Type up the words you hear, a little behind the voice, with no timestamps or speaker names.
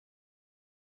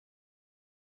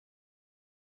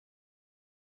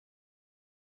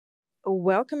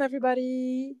Welcome,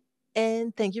 everybody,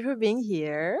 and thank you for being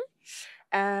here.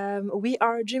 We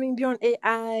are Dreaming Beyond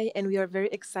AI, and we are very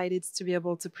excited to be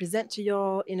able to present to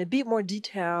y'all in a bit more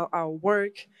detail our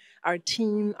work, our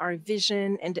team, our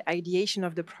vision, and the ideation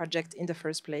of the project in the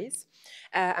first place.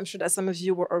 I'm sure that some of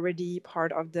you were already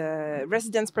part of the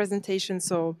residence presentation,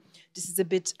 so this is a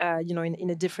bit, in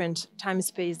a different time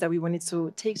space that we wanted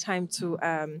to take time to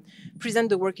present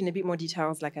the work in a bit more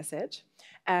details, like I said.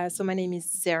 So my name is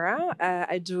Sarah.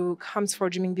 I do comms for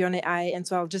Dreaming Beyond AI, and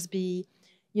so I'll just be,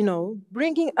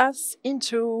 bringing us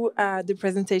into the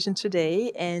presentation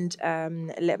today, and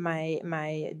let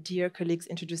my dear colleagues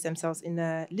introduce themselves in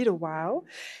a little while.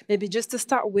 Maybe just to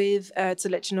start with, to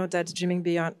let you know that Dreaming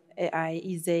Beyond AI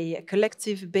is a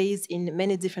collective based in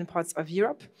many different parts of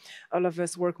Europe. All of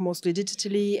us work mostly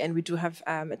digitally, and we do have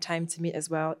a time to meet as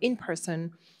well in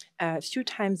person a few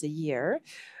times a year.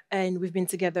 And we've been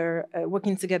together,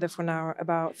 working together for now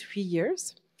about 3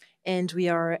 years. And we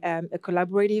are a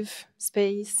collaborative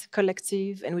space,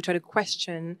 collective, and we try to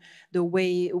question the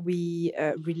way we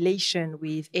relation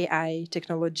with AI,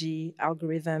 technology,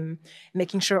 algorithm,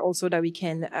 making sure also that we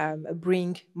can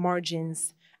bring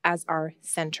margins as our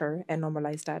center and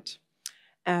normalize that.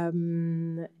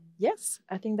 Yes,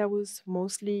 I think that was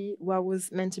mostly what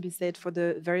was meant to be said for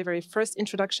the very, very first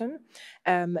introduction.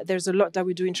 There's a lot that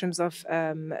we do in terms of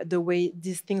the way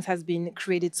these things has been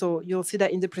created. So you'll see that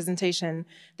in the presentation,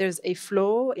 there's a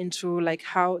flow into like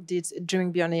how did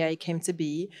Dreaming Beyond AI came to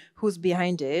be, who's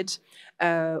behind it,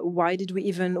 why did we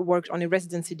even work on a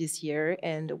residency this year,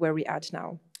 and where we at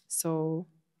now. So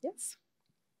yes,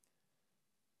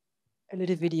 a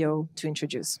little video to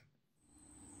introduce.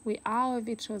 We are of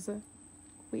each other.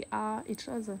 We are each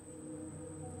other.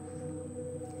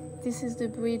 This is the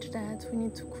bridge that we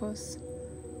need to cross.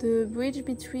 The bridge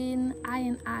between I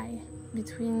and I,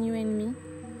 between you and me,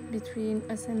 between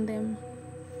us and them,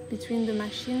 between the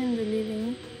machine and the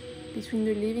living, between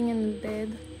the living and the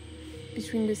dead,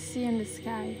 between the sea and the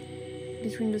sky,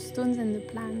 between the stones and the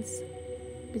plants,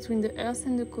 between the earth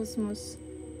and the cosmos,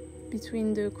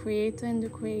 between the creator and the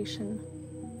creation.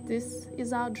 This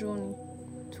is our journey,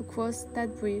 to cross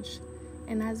that bridge.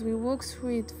 And as we walk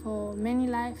through it for many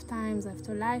lifetimes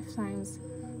after lifetimes,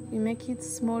 we make it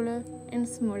smaller and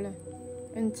smaller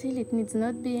until it needs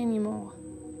not be anymore.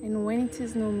 And when it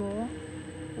is no more,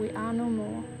 we are no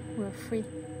more. We are free.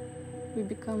 We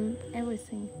become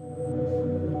everything.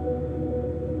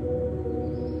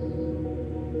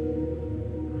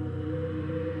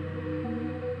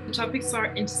 The topics are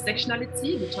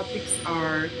intersectionality, the topics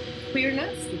are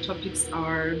queerness, the topics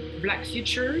are Black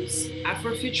futures,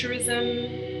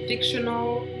 Afrofuturism,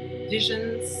 fictional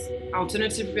visions,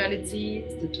 alternative realities.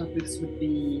 The topics would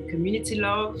be community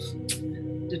love.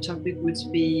 The topic would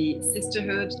be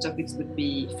sisterhood. The topics would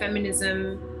be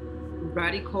feminism,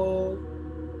 radical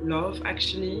love,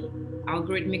 actually,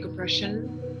 algorithmic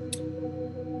oppression.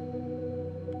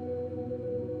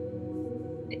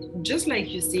 Just like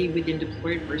you see within the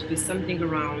poet verse, there's something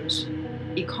around,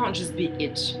 it can't just be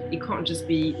it. It can't just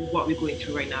be what we're going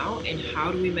through right now. And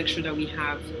how do we make sure that we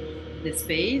have the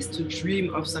space to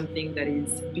dream of something that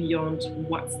is beyond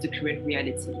what's the current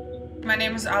reality? My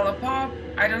name is Ala Pop.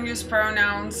 I don't use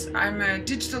pronouns. I'm a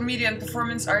digital media and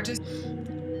performance artist.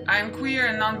 I'm queer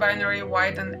and non-binary,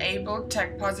 white and able,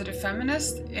 tech-positive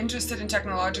feminist, interested in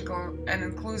technological and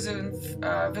inclusive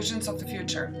visions of the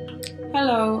future.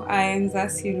 Hello, I am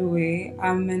Zassi Loué.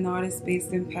 I'm an artist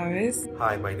based in Paris.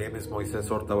 Hi, my name is Moises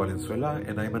Horta Valenzuela,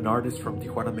 and I'm an artist from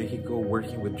Tijuana, Mexico,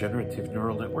 working with generative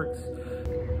neural networks.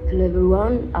 Hello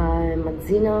everyone, I'm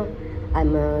Madzina.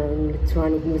 I'm an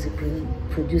electronic music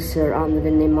producer under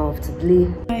the name of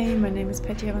Tabli. Hi, my name is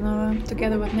Petya Ivanova.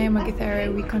 Together with Neema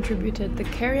Githera, we contributed the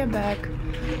carrier bag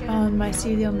on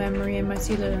mycelial memory and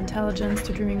mycelial intelligence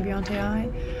to Dreaming Beyond AI.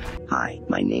 Hi,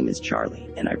 my name is Charlie,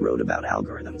 and I wrote about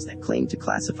algorithms that claim to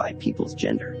classify people's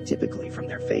gender, typically from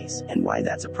their face, and why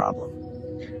that's a problem.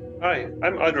 Hi,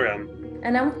 I'm Adrian.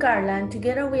 And I'm Carla, and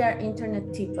together we are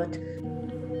Internet Teapot.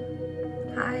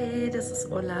 Hi, this is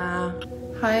Ola.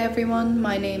 Hi everyone,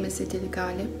 my name is Idil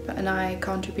Galip, and I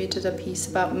contributed a piece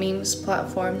about memes,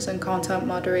 platforms, and content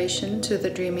moderation to the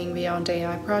Dreaming Beyond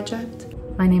AI project.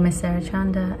 My name is Sarah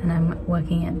Chanda, and I'm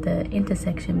working at the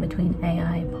intersection between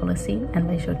AI policy and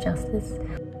racial justice.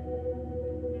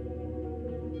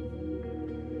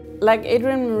 Like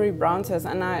Adrienne Marie Brown says,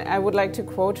 and I would like to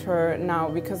quote her now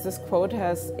because this quote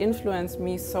has influenced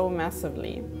me so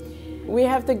massively. We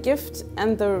have the gift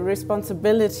and the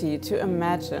responsibility to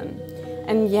imagine.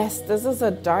 And yes, this is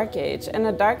a dark age, and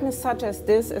a darkness such as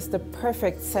this is the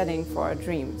perfect setting for our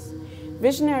dreams.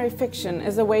 Visionary fiction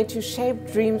is a way to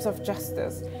shape dreams of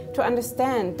justice, to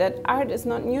understand that art is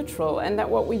not neutral and that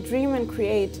what we dream and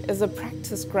create is a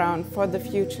practice ground for the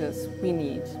futures we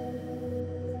need.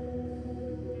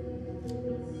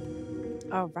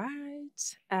 All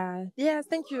right. Yes,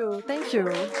 thank you. Thank you.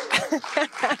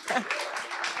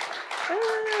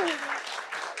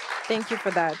 Thank you for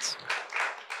that.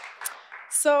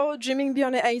 So, Dreaming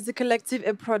Beyond AI is a collective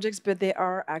of projects, but there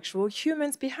are actual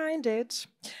humans behind it.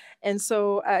 And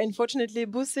so, unfortunately,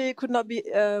 Buse could not be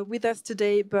with us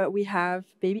today, but we have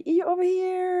baby E over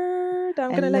here. I'm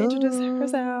going to let her introduce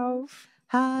herself.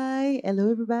 Hi,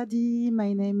 hello everybody.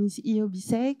 My name is Io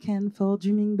Bisek, and for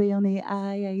Dreaming Beyond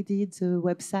AI, I did the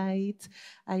website.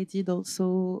 I did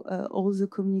also all the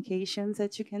communications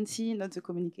that you can see, not the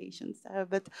communications,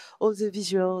 but all the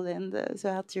visual and the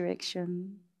art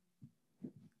direction.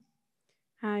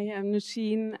 Hi, I'm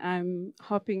Nushin. I'm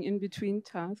hopping in between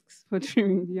tasks for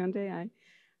Dreaming Beyond AI.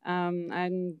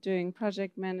 I'm doing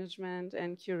project management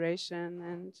and curation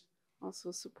and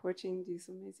also supporting these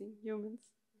amazing humans.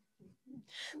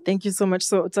 Thank you so much.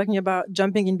 So talking about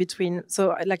jumping in between.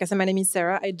 So like I said, my name is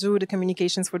Sarah. I do the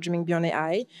communications for Dreaming Beyond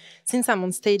AI. Since I'm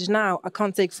on stage now, I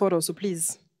can't take photos. So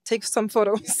please take some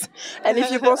photos. And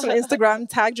if you post on Instagram,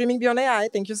 tag Dreaming Beyond AI.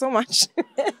 Thank you so much.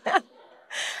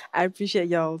 I appreciate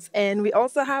y'all's. And we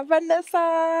also have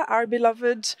Vanessa, our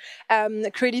beloved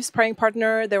creative sparring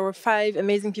partner. There were 5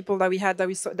 amazing people that we had that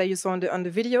you saw on the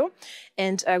video.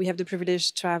 And we have the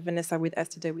privilege to have Vanessa with us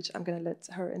today, which I'm going to let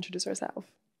her introduce herself.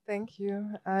 Thank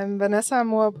you. I'm Vanessa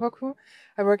Moapoku.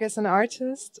 I work as an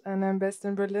artist and I'm based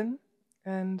in Berlin.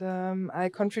 And I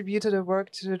contributed a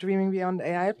work to the Dreaming Beyond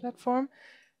AI platform.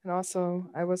 And also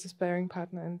I was a sparring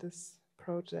partner in this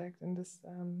project, in this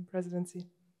residency.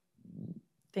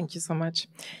 Thank you so much.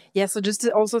 Yeah, so just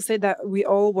to also say that we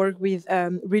all work with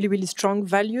really, really strong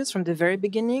values from the very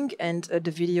beginning, and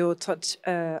the video touched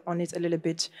on it a little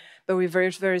bit, but we're very,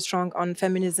 very strong on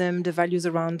feminism, the values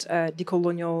around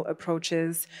decolonial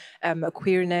approaches,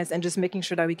 queerness, and just making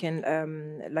sure that we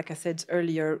can, like I said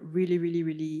earlier, really, really,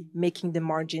 really making the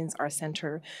margins our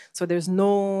center. So there's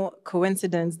no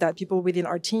coincidence that people within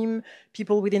our team,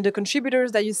 people within the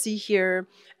contributors that you see here,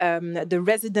 the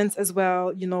residents as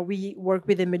well, you know, we work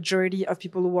with a majority of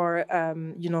people who are,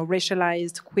 you know,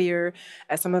 racialized, queer.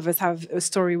 Some of us have a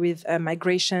story with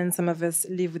migration. Some of us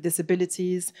live with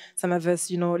disabilities. Some of us,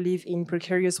 you know, live in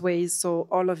precarious ways. So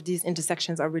all of these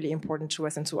intersections are really important to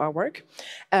us and to our work.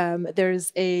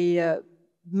 There's a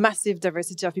massive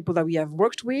diversity of people that we have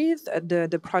worked with.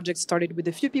 The project started with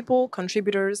a few people,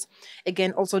 contributors.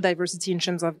 Again, also diversity in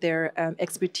terms of their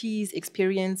expertise,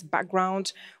 experience,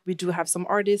 background. We do have some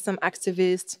artists, some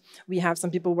activists. We have some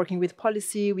people working with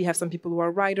policy. We have some people who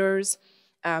are writers,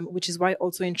 which is why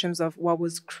also in terms of what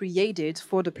was created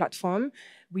for the platform,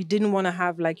 we didn't want to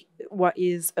have like what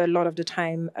is a lot of the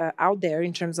time out there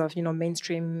in terms of, you know,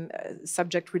 mainstream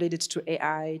subject related to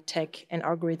AI, tech, and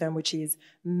algorithm, which is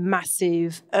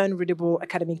massive, unreadable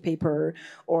academic paper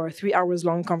or 3 hours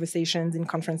long conversations in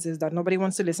conferences that nobody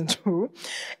wants to listen to.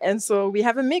 And so we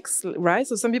have a mix, right?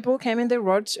 So some people came and they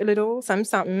wrote a little,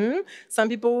 something. Some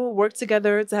people worked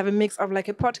together to have a mix of like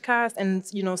a podcast and,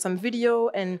 you know, some video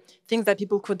and things that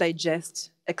people could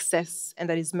digest, access, and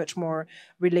that is much more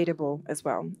relatable as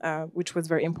well, which was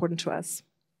very important to us.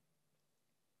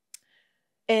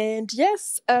 And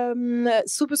yes,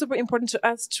 super, super important to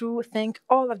us to thank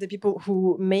all of the people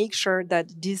who make sure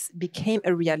that this became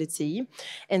a reality.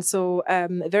 And so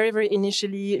very, very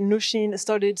initially, Nushin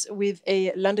started with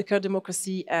a Landecker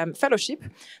Democracy Fellowship.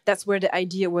 That's where the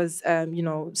idea was, you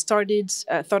know, started,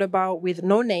 thought about with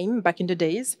no name back in the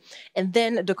days. And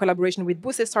then the collaboration with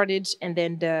Buse started, and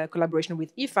then the collaboration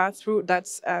with Ifa through that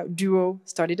duo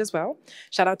started as well.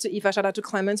 Shout out to Ifa, shout out to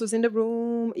Clemens who's in the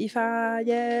room. Ifa,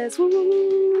 yes,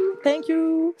 woo! Thank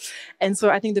you. And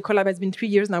so I think the collab has been 3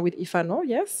 years now with Ifano,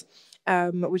 yes,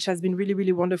 which has been really,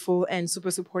 really wonderful and super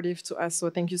supportive to us.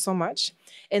 So thank you so much.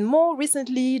 And more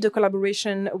recently, the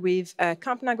collaboration with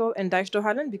Kampnagel and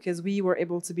Dijkstohalen, because we were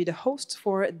able to be the host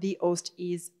for the Oost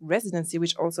Is residency,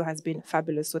 which also has been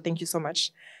fabulous. So thank you so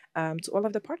much to all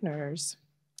of the partners.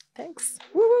 Thanks.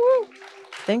 Woo, woo, woo.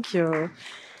 Thank you.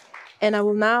 And I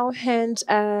will now hand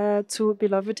to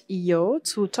beloved Io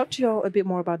to talk to you all a bit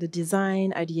more about the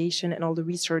design, ideation, and all the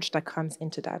research that comes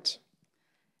into that.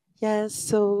 Yes,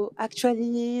 so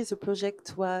actually the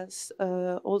project was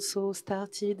also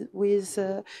started with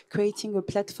creating a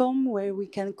platform where we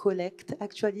can collect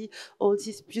actually all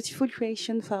this beautiful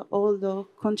creation for all the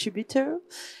contributors.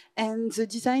 And the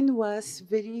design was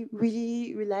really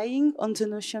relying on the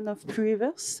notion of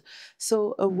pluriverse,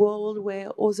 so a world where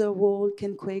other worlds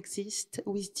can coexist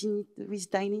with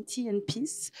dignity and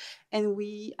peace, and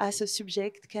we as a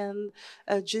subject can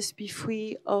just be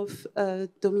free of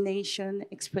domination,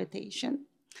 exploitation.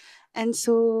 And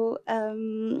so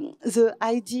the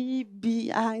idea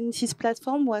behind this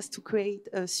platform was to create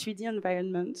a 3D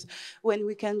environment when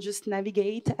we can just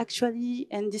navigate actually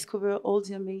and discover all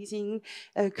the amazing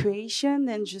creation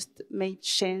and just make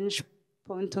change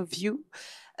point of view.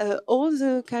 All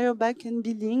the career bag can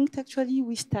be linked actually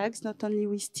with tags, not only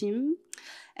with team.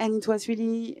 And it was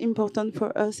really important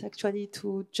for us actually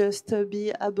to just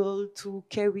be able to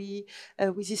carry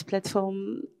with this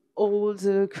platform all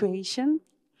the creation.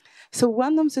 So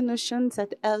one of the notions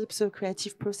that helps the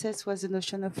creative process was the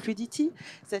notion of fluidity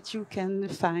that you can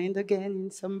find again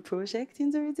in some project in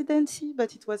the residency,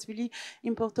 but it was really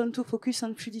important to focus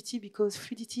on fluidity because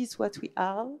fluidity is what we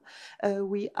are.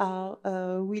 We are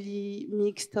really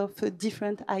mixed of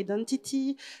different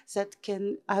identity that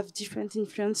can have different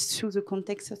influence through the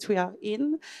context that we are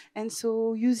in. And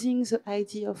so using the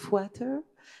idea of water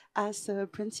as a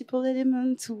principal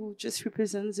element to just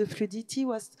represent the fluidity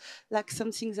was like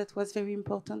something that was very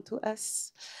important to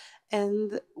us.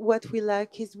 And what we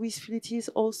like is with fluidity is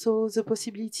also the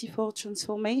possibility for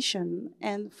transformation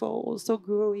and for also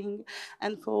growing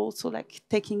and for also like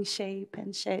taking shape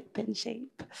and shape and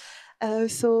shape.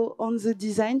 So on the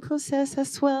design process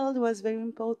as well, it was very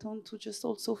important to just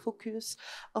also focus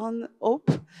on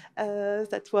hope.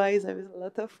 That's why there is a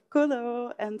lot of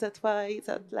color, and that's why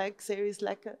that like there is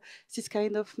like this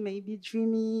kind of maybe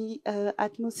dreamy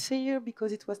atmosphere,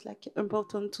 because it was like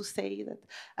important to say that,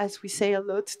 as we say a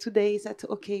lot today, that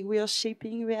okay, we are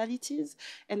shaping realities,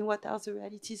 and what are the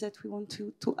realities that we want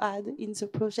to add in the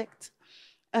project.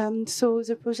 So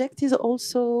the project is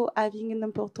also having an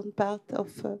important part of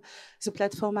the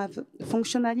platform of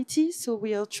functionality. So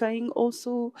we are trying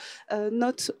also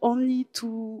not only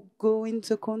to go in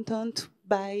the content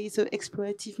by the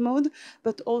explorative mode,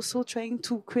 but also trying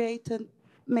to create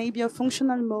maybe a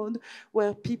functional mode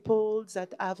where people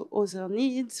that have other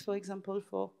needs, for example,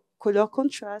 for color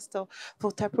contrast or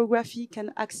for typography,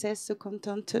 can access the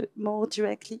content more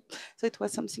directly. So it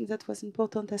was something that was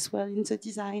important as well in the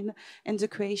design and the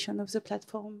creation of the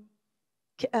platform.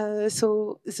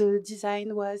 So the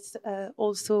design was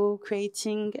also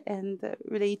creating and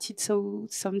related to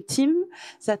some team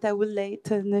that I will let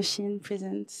Nasheen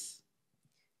present.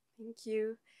 Thank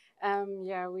you.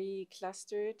 Yeah, we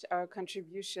clustered our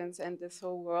contributions and this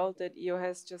whole world that Io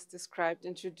has just described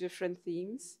into different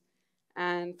themes.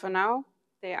 And for now,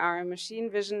 they are machine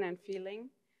vision and feeling,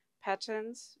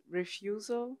 patterns,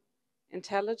 refusal,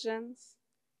 intelligence,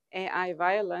 AI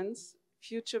violence,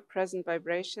 future present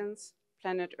vibrations,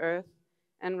 planet Earth,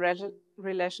 and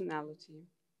relationality.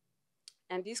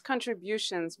 And these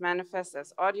contributions manifest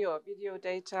as audio or video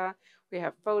data. We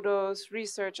have photos,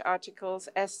 research articles,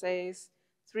 essays,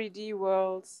 3D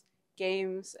worlds,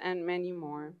 games, and many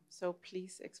more. So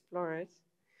please explore it.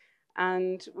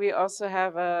 And we also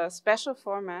have a special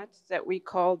format that we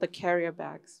call the carrier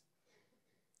bags.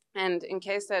 And in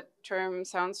case that term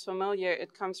sounds familiar,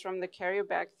 it comes from the carrier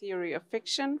bag theory of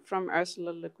fiction from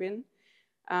Ursula Le Guin.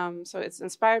 So it's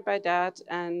inspired by that,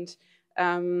 and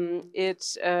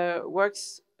it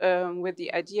works with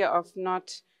the idea of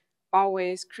not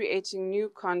always creating new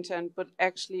content, but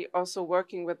actually also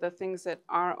working with the things that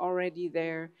are already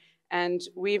there and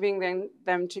weaving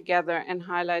them together and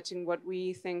highlighting what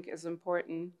we think is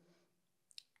important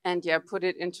and yeah, put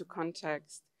it into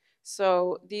context.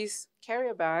 So these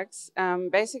carrier bags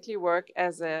basically work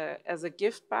as a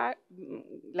gift bag,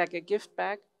 like a gift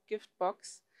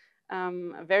box,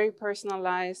 very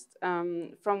personalized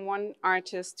from one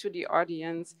artist to the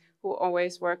audience, who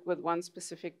always work with one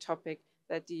specific topic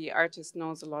that the artist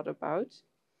knows a lot about.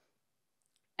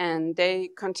 And they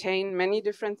contain many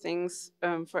different things,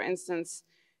 for instance,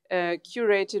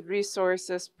 curated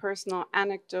resources, personal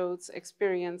anecdotes,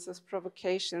 experiences,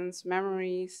 provocations,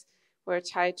 memories, who are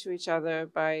tied to each other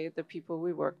by the people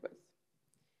we work with.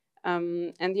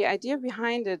 And the idea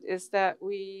behind it is that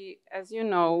we, as you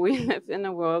know, we live in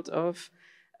a world of,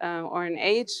 or an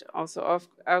age also of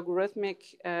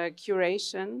algorithmic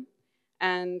curation,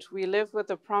 and we live with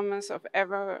the promise of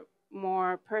ever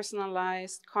more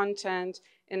personalized content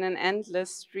in an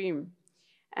endless stream.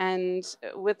 And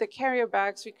with the carrier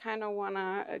bags, we kind of want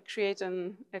to create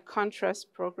a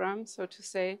contrast program, so to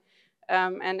say,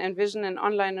 and envision an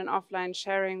online and offline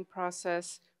sharing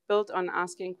process built on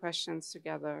asking questions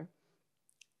together,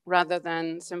 rather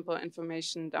than simple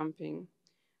information dumping.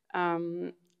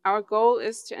 Our goal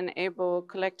is to enable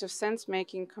collective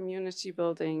sense-making, community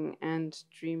building, and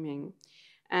dreaming.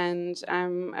 And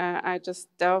I just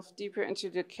delve deeper into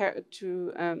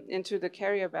the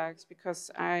carrier bags because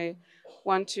I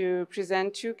want to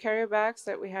present 2 carrier bags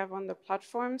that we have on the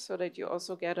platform so that you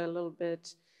also get a little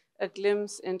bit a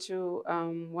glimpse into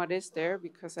what is there,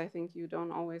 because I think you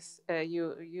don't always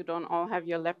you don't all have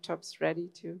your laptops ready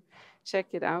to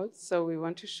check it out. So we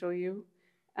want to show you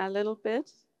a little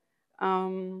bit.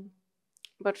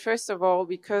 But first of all,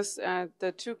 because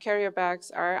the 2 carrier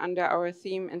bags are under our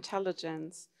theme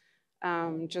intelligence,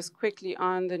 just quickly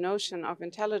on the notion of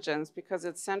intelligence, because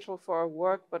it's central for our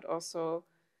work, but also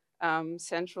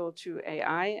central to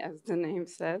AI, as the name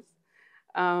says.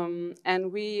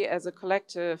 And we as a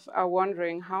collective are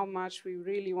wondering how much we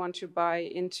really want to buy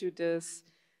into this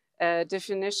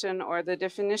definition or the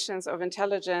definitions of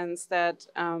intelligence that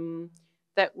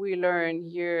that we learn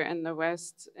here in the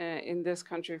West, in this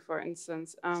country, for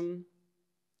instance,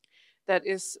 that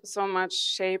is so much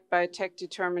shaped by tech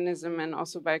determinism and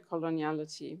also by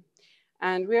coloniality.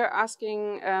 And we are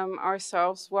asking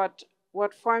ourselves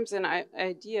what forms and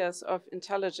ideas of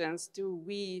intelligence do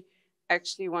we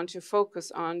actually want to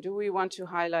focus on? Do we want to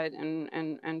highlight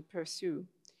and pursue?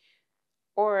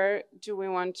 Or do we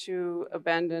want to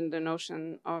abandon the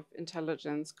notion of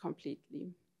intelligence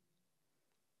completely?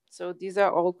 So these are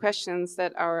all questions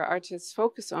that our artists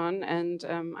focus on. And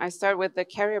I start with the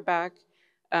carrier bag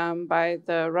by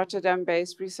the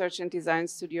Rotterdam-based research and design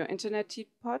studio Internet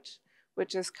Teapot,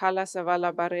 which is Carla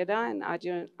Zavala Barreda and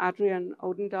Adrian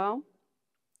Odendahl.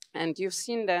 And you've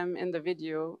seen them in the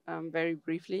video very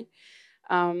briefly.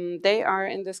 They are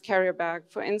in this carrier bag,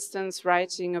 for instance,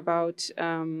 writing about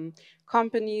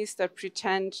companies that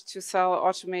pretend to sell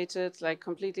automated, like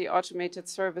completely automated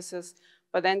services,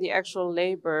 but then the actual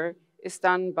labor is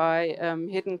done by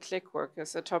hidden click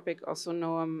workers, a topic also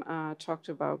Noam talked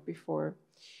about before.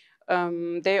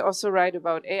 They also write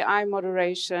about AI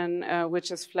moderation, which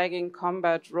is flagging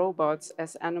combat robots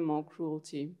as animal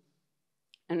cruelty,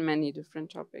 and many different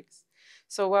topics.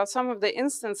 So while some of the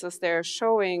instances they're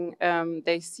showing,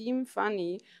 they seem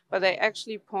funny, but they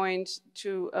actually point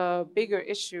to a bigger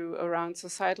issue around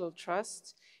societal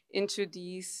trust into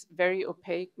these very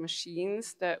opaque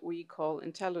machines that we call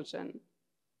intelligent.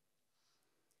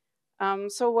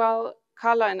 So while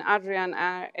Carla and Adrian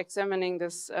are examining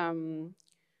this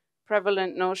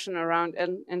prevalent notion around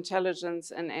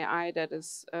intelligence and AI that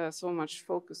is so much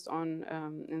focused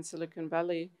on in Silicon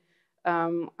Valley,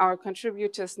 our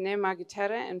contributors Nema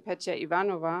Gitere and Petya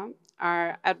Ivanova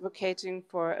are advocating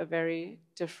for a very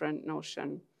different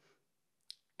notion.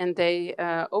 And they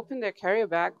open their carrier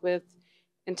bag with,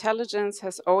 intelligence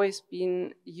has always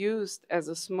been used as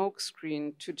a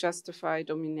smokescreen to justify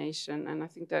domination. And I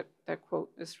think that that quote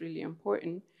is really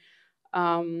important.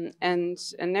 And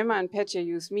Nema and Petya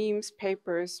use memes,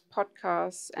 papers,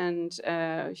 podcasts, and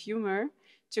humor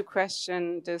to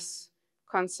question this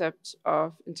concept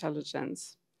of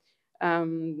intelligence,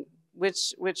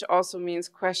 which also means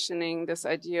questioning this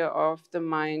idea of the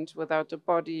mind without the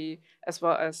body, as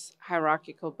well as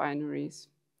hierarchical binaries.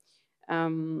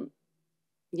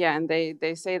 Yeah, and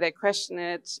they say they question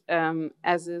it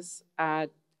as is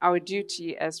our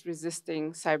duty as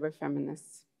resisting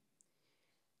cyberfeminists.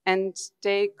 And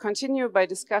they continue by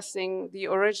discussing the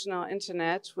original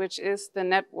internet, which is the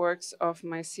networks of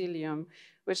mycelium,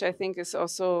 which I think is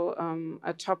also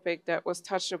a topic that was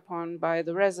touched upon by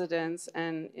the residents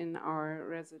and in our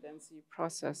residency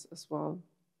process as well.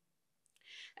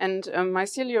 And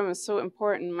mycelium is so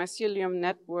important, mycelium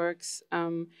networks,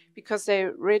 because they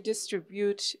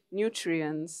redistribute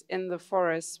nutrients in the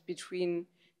forest between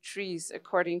trees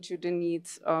according to the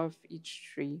needs of each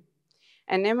tree.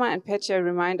 And Nema and Petya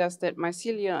remind us that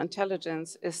mycelial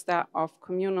intelligence is that of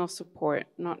communal support,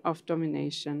 not of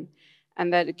domination,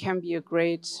 and that it can be a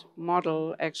great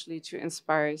model actually to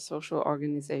inspire social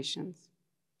organizations.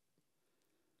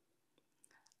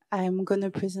 I'm going to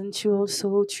present you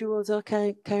also 2 other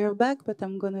carrier bags, but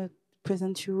I'm going to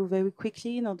present you very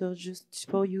quickly in order just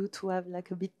for you to have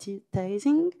like a bit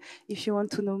teasing. If you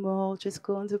want to know more, just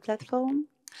go on the platform.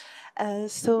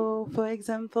 So, for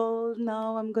example,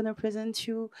 now I'm going to present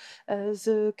you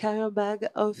the carrier bag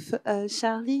of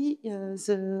Charlie,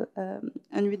 the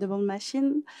unreadable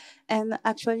machine. And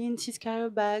actually in this carrier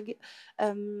bag,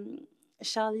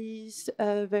 Charlie's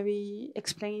very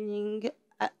explaining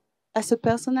as a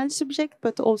personal subject,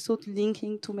 but also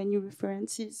linking to many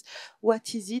references.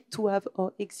 What is it to have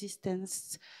our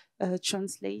existence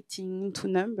translating into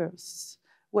numbers?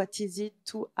 what is it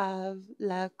to have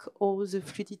like all the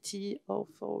fluidity of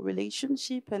our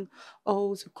relationship and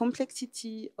all the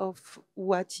complexity of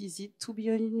what is it to be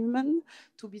a human,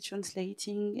 to be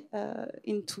translating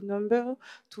into number,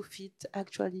 to fit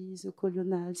actually the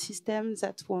colonial systems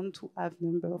that want to have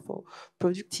number for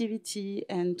productivity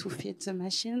and to fit the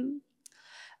machine.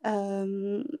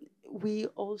 We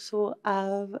also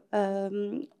have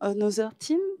another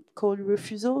team called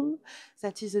Refusal.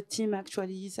 That is a team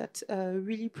actually that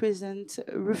really presents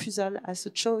refusal as a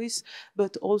choice,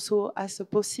 but also as a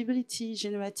possibility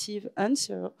generative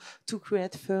answer to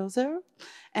create further.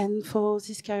 And for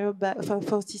this career back,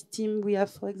 for this team, we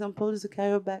have, for example, the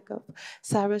career back of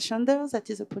Sarah Sanders, that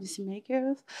is a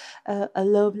policymaker, a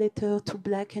love letter to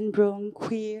Black and brown,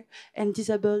 queer and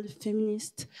disabled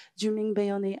feminists, Dreaming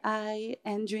Beyond AI.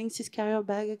 And during this career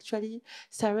back, actually,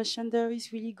 Sarah Sanders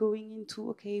is really going into,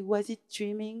 okay, was it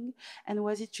dreaming? And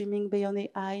was it dreaming beyond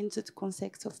AI in the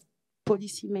context of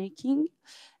policy making?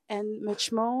 And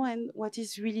much more. And what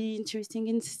is really interesting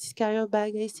in this career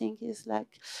bag, I think, is like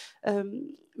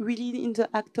really in the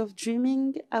act of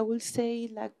dreaming, I will say,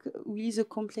 like really the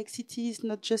complexity is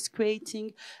not just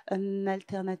creating an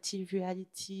alternative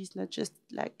reality, it's not just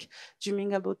like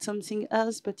dreaming about something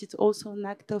else, but it's also an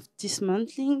act of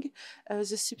dismantling the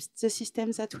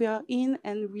systems that we are in,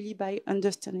 and really by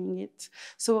understanding it.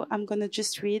 So I'm gonna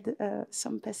just read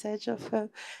some passage of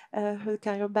her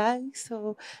career bag.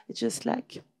 So it's just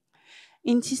like,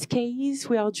 in this case,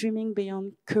 we are dreaming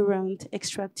beyond current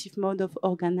extractive mode of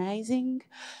organizing,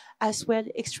 as well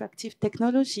extractive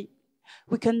technology.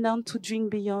 We can learn to dream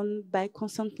beyond by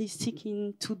constantly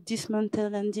seeking to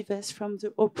dismantle and divest from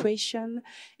the oppression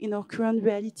in our current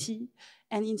reality,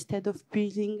 and instead of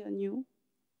building a new.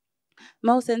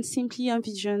 More than simply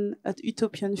envision an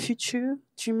utopian future,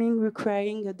 dreaming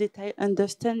requiring a detailed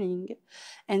understanding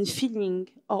and feeling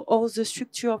of all the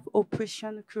structure of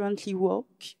oppression currently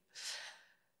work,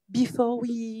 before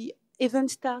we even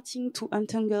starting to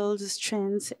untangle the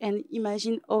strands and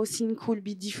imagine how things could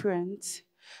be different.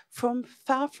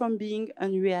 Far from being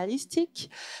unrealistic,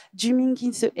 dreaming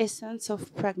is the essence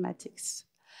of pragmatics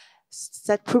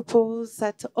that propose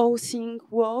that all things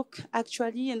work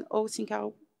actually, and all things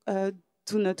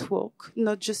do not work,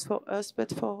 not just for us,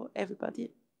 but for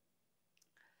everybody.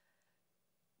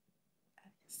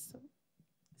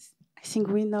 I think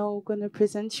we're now going to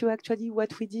present you actually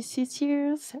what we did this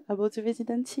year about the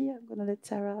residency. I'm going to let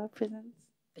Sarah present.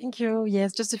 Thank you.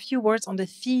 Yes, just a few words on the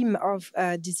theme of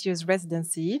this year's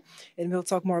residency, and we'll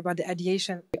talk more about the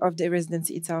ideation of the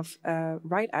residency itself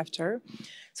right after.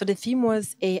 So the theme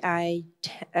was AI,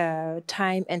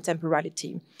 time and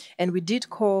temporality, and we did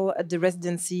call the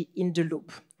residency In the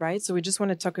Loop, right? So we just want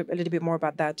to talk a little bit more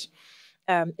about that.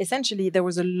 Essentially, there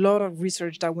was a lot of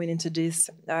research that went into this,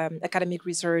 academic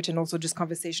research and also just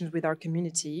conversations with our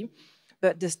community.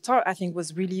 But the start, I think,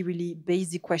 was really, really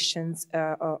basic questions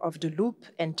of the loop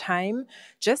and time,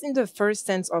 just in the first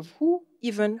sense of who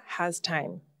even has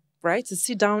time, right? To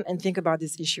sit down and think about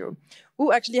this issue.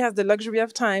 Who actually has the luxury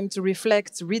of time to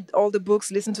reflect, read all the books,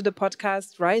 listen to the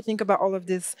podcast, right? Think about all of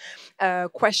these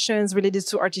questions related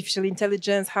to artificial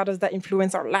intelligence. How does that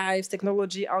influence our lives,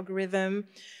 technology, algorithm?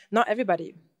 Not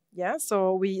everybody, yeah?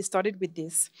 So we started with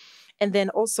this. And then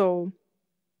also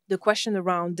the question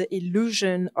around the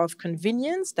illusion of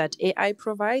convenience that AI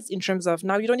provides in terms of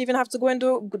now you don't even have to go and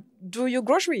do your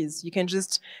groceries. You can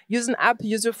just use an app,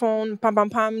 use your phone, pam, pam,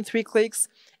 pam, 3 clicks,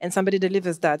 and somebody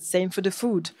delivers that. Same for the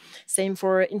food, same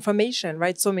for information,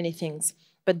 right? So many things.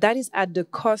 But that is at the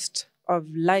cost of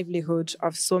livelihood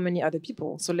of so many other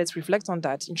people. So let's reflect on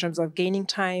that in terms of gaining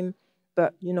time.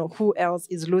 But, you know, who else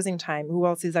is losing time? Who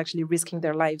else is actually risking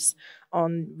their lives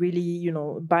on really, you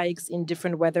know, bikes in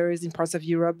different weathers in parts of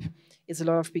Europe? It's a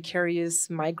lot of precarious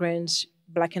migrant,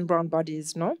 Black and brown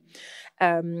bodies, no?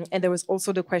 And there was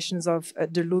also the questions of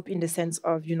the loop in the sense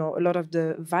of, you know, a lot of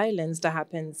the violence that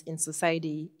happens in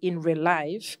society in real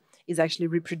life is actually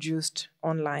reproduced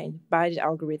online by the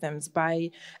algorithms, by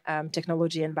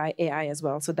technology, and by AI as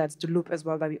well. So that's the loop as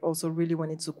well that we also really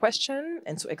wanted to question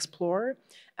and to explore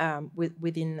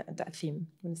within that theme.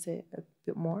 You want to say a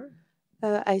bit more?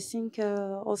 I think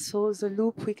also the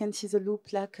loop, we can see the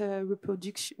loop like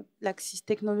reproduction, like this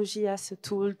technology as a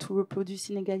tool to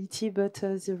reproduce inequality, but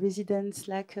the residents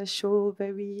like show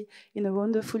very, in a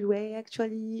wonderful way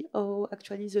actually, or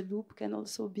actually the loop can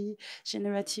also be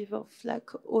generative of like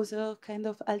other kind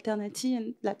of alternative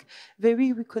and like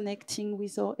very reconnecting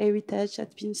with our heritage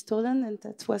that's been stolen, and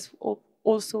that was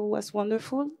also was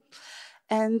wonderful.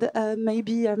 And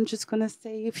maybe I'm just going to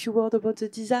say a few words about the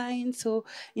design. So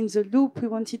in the loop, we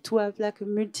wanted to have like a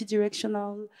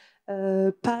multi-directional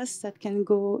paths that can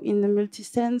go in a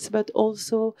multi-sense, but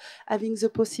also having the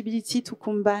possibility to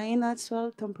combine as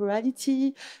well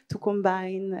temporality, to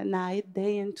combine night,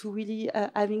 day, and to really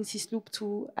having this loop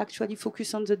to actually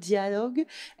focus on the dialogue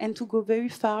and to go very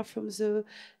far from the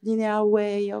linear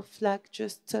way of like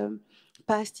just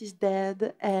past is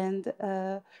dead and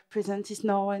present is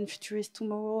now and future is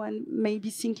tomorrow, and maybe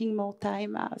thinking more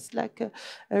time as like a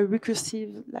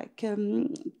recursive like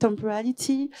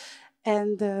temporality.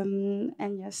 And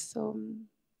yes, so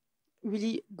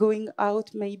really going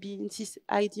out maybe in this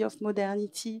idea of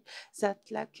modernity that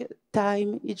like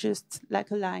time is just like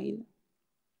a line.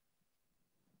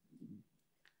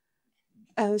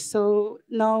 So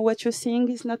now what you're seeing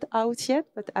is not out yet,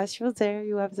 but as you're there,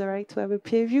 you have the right to have a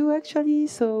preview actually.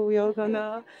 So we are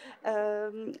gonna,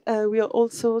 we are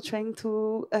also trying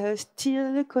to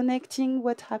still connecting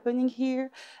what's happening here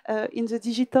in the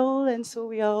digital. And so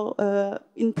we are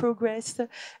in progress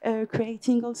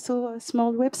creating also a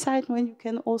small website where you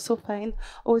can also find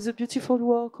all the beautiful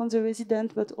work on the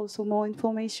resident, but also more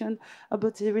information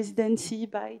about the residency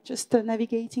by just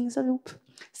navigating the loop.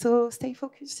 So stay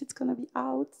focused, it's gonna be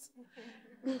out.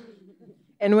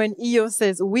 And when Io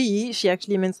says we, she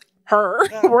actually means her,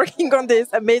 working on this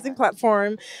amazing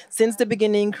platform since the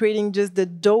beginning, creating just the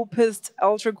dopest,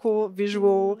 ultra cool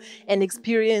visual and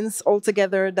experience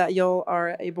altogether that y'all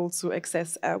are able to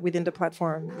access within the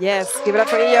platform. Yes, give it up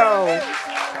for Io.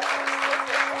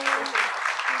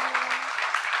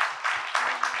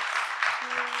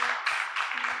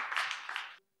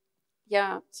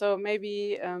 Yeah, so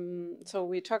maybe, so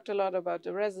we talked a lot about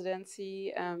the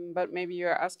residency, but maybe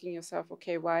you're asking yourself,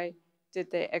 okay, why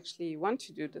did they actually want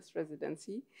to do this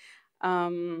residency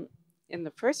in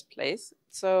the first place?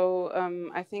 So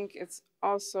I think it's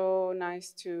also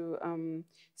nice to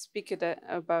speak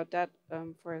about that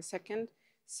for a second.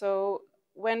 So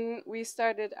when we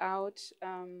started out,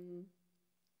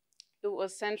 it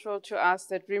was central to us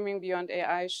that Dreaming Beyond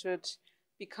AI should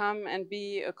become and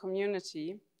be a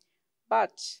community.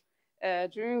 But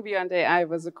Dreaming Beyond AI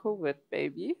was a COVID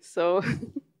baby, so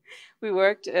we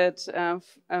worked at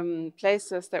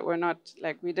places that were not,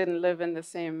 like we didn't live in the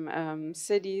same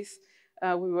cities.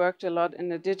 We worked a lot in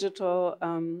the digital,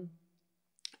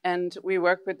 and we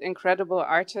worked with incredible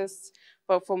artists,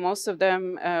 but for most of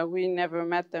them, we never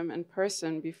met them in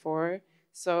person before.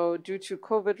 So due to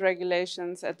COVID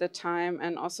regulations at the time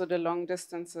and also the long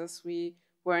distances, we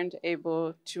weren't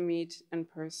able to meet in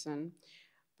person.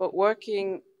 But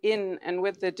working in and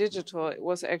with the digital, it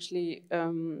was actually,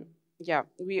 yeah,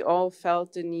 we all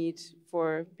felt the need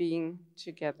for being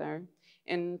together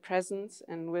in presence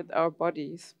and with our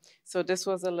bodies. So this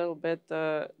was a little bit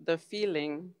the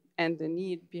feeling and the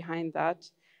need behind that.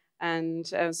 And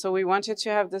so we wanted to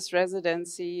have this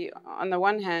residency, on the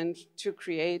one hand, to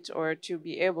create or to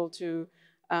be able to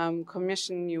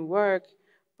commission new work,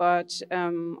 but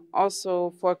also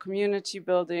for community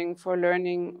building, for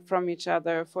learning from each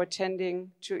other, for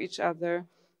tending to each other,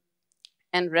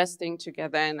 and resting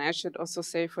together. And I should also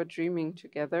say for dreaming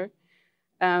together.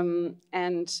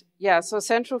 And yeah, so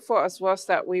central for us was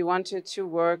that we wanted to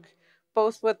work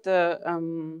both with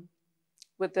our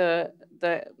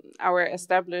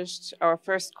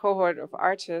first cohort of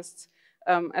artists,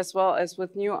 as well as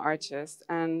with new artists.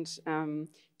 And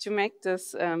to make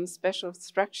this special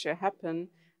structure happen,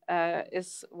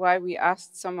 is why we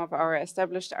asked some of our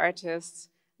established artists,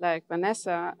 like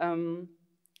Vanessa,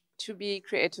 to be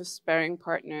creative sparring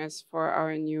partners for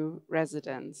our new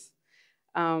residents.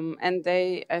 And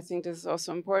they, I think this is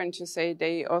also important to say,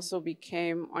 they also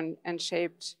became on and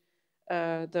shaped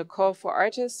the call for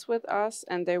artists with us,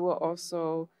 and they were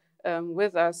also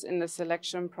with us in the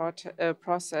selection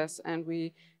process, and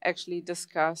we actually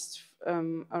discussed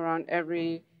around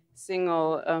every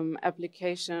single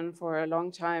application for a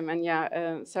long time. And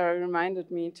yeah, Sarah reminded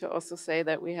me to also say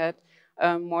that we had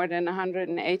more than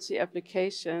 180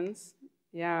 applications,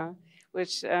 yeah,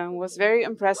 which was very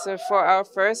impressive for our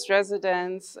first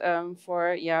residents,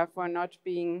 for not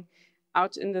being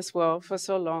out in this world for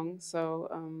so long. So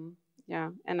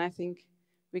yeah, and I think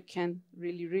we can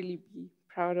really, really be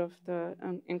proud of the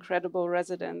incredible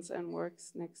residents and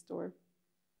works next door.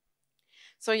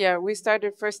 So yeah, we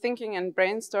started first thinking and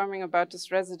brainstorming about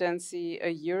this residency a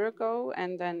year ago,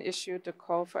 and then issued a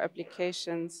call for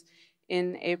applications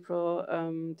in April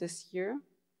this year.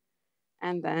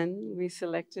 And then we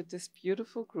selected this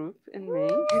beautiful group in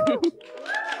May.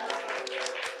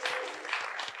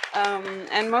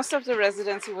 And most of the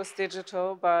residency was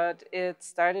digital, but it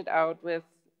started out with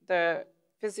the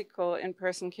physical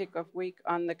in-person kickoff week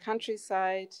on the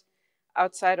countryside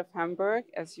outside of Hamburg,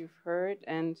 as you've heard.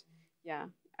 And yeah,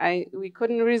 we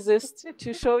couldn't resist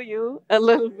to show you a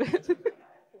little bit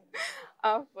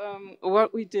of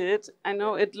what we did. I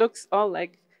know it looks all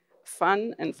like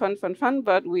fun,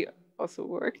 but we also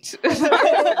worked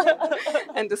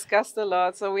and discussed a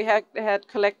lot. So we had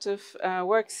collective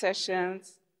work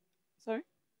sessions. Sorry?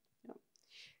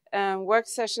 No. Work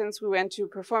sessions, we went to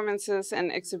performances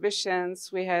and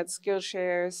exhibitions. We had skill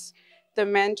shares. The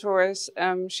mentors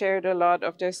shared a lot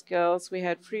of their skills. We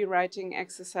had free writing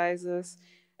exercises.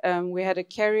 We had a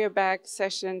carrier bag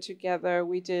session together.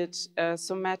 We did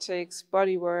somatics,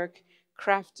 bodywork,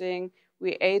 crafting.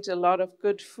 We ate a lot of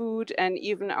good food, and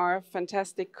even our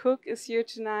fantastic cook is here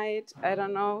tonight. I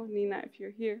don't know, Nina, if you're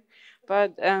here.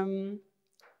 But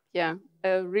yeah,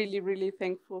 really, really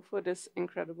thankful for this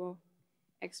incredible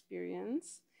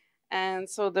experience. And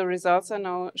so the results are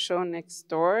now shown next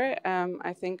door.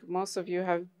 I think most of you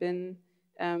have been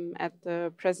at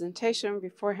the presentation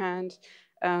beforehand.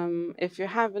 If you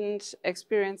haven't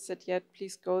experienced it yet,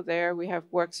 please go there. We have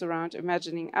works around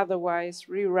imagining otherwise,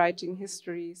 rewriting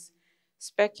histories,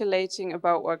 speculating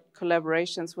about what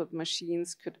collaborations with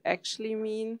machines could actually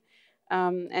mean,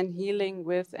 and healing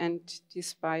with and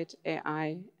despite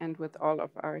AI and with all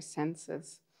of our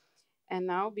senses. And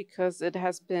now, because it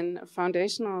has been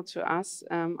foundational to us,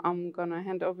 I'm gonna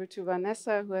hand over to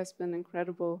Vanessa, who has been an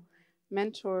incredible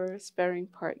mentor, sparring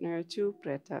partner to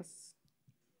Bretas.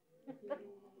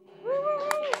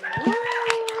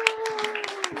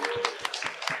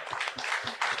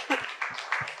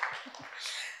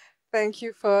 Thank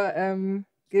you for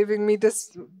giving me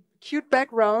this cute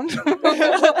background.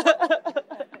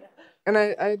 And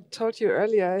I told you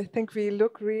earlier, I think we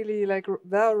look really like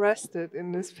well rested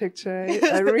in this picture.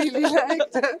 I really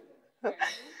liked it.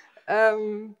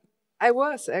 I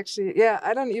was actually, yeah,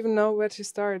 I don't even know where to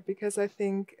start, because I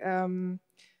think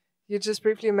you just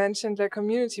briefly mentioned the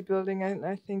community building, and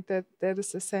I think that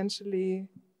is essentially,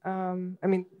 I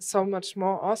mean, so much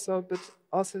more also, but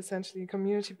also essentially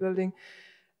community building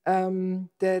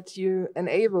that you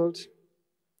enabled.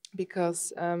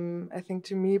 Because I think,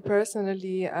 to me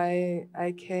personally,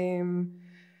 I came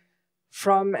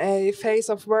from a phase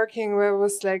of working where it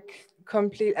was like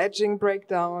complete edging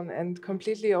breakdown and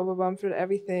completely overwhelmed with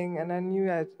everything. And I knew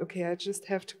okay, I just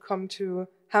have to come to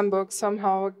Hamburg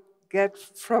somehow, get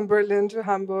from Berlin to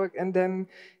Hamburg, and then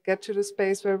get to the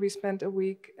space where we spent a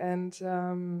week. And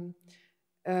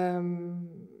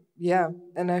yeah,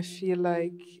 and I feel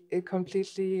like it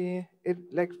completely,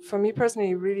 like for me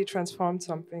personally, really transformed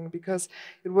something, because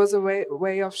it was a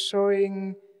way of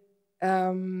showing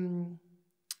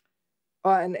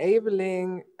or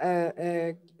enabling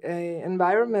a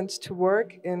environment to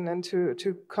work in, and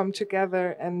to come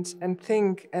together and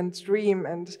think and dream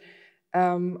and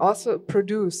also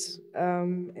produce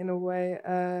in a way.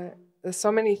 There's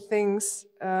so many things.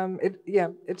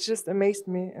 It just amazed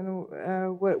me, and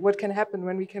what can happen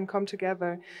when we can come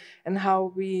together, and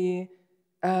how we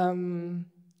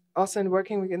also in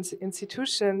working with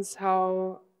institutions,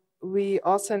 how we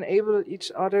also enable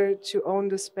each other to own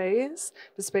the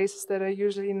spaces that are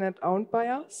usually not owned by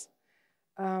us.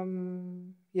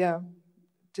 Yeah,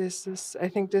 I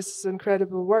think this is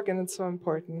incredible work, and it's so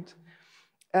important.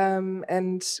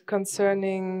 And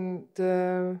concerning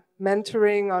the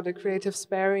mentoring or the creative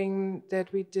sparring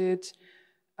that we did,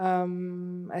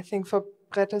 I think for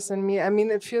Bretas and me, I mean,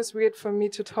 it feels weird for me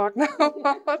to talk now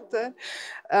about that.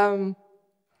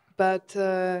 But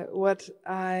what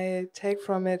I take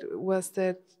from it was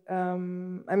that,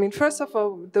 I mean, first of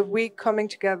all, the week coming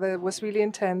together was really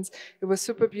intense. It was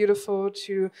super beautiful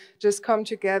to just come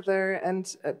together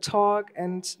and talk,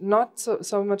 and not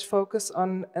so much focus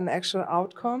on an actual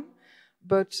outcome,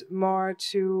 but more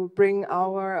to bring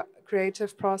our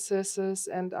creative processes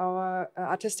and our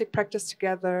artistic practice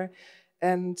together,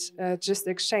 and just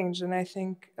exchange. And I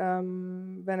think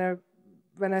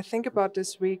when I think about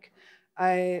this week,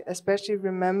 I especially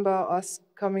remember us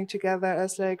coming together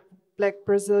as like Black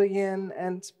Brazilian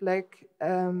and Black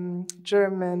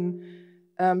German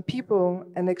people,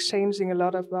 and exchanging a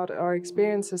lot about our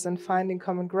experiences and finding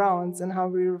common grounds, and how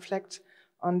we reflect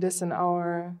on this in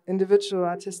our individual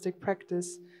artistic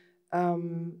practice.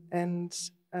 And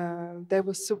that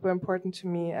was super important to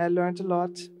me. I learned a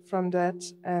lot from that,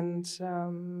 and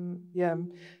yeah.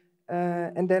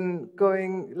 And then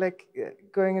going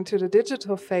into the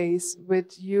digital phase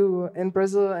with you in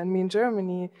Brazil and me in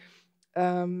Germany,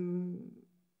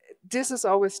 this is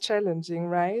always challenging,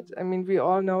 right? I mean, we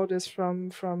all know this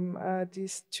from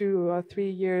these 2 or 3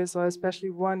 years, or especially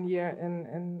 1 year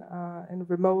in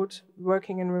remote,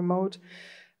 working in remote.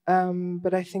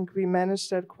 But I think we managed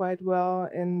that quite well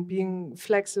in being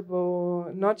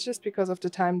flexible, not just because of the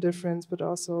time difference, but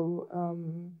also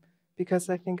because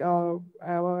I think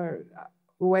our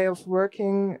way of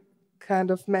working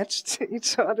kind of matched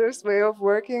each other's way of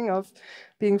working, of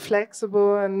being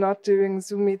flexible and not doing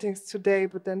Zoom meetings today,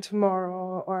 but then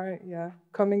tomorrow, or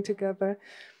coming together.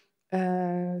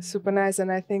 Super nice.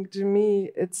 And I think to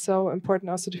me, it's so important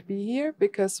also to be here,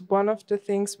 because one of the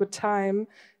things with time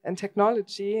and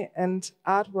technology and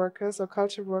art workers or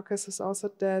culture workers is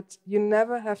also that you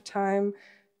never have time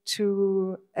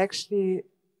to actually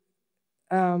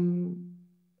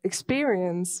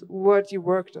experience what you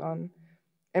worked on.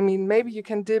 I mean, maybe you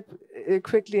can dip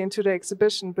quickly into the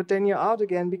exhibition, but then you're out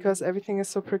again because everything is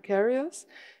so precarious.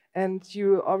 And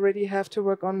you already have to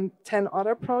work on 10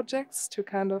 other projects to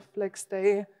kind of like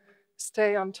stay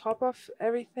on top of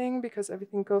everything, because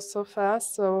everything goes so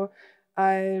fast. So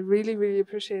I really, really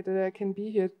appreciate that I can be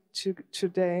here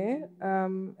today,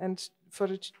 and for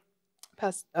the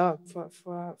past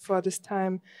for this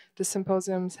time the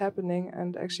symposium is happening,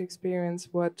 and actually experience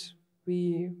what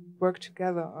we work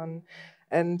together on.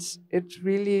 And it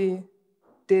really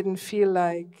didn't feel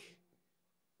like,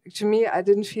 to me, I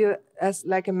didn't feel as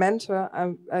like a mentor.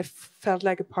 I felt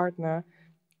like a partner,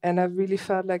 and I really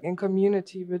felt like in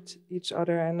community with each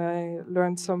other. And I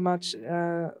learned so much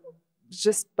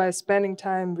just by spending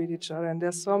time with each other. And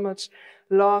there's so much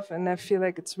love, and I feel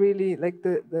like it's really like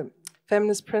the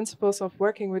feminist principles of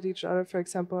working with each other, for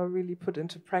example, are really put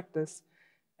into practice.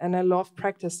 And I love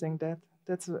practicing that.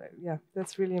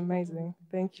 That's really amazing.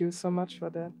 Thank you so much for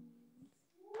that.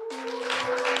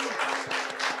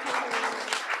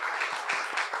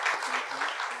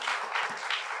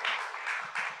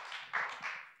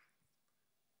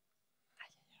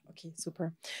 Okay,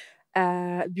 super.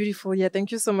 Beautiful. Yeah,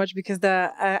 thank you so much, because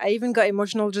I even got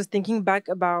emotional just thinking back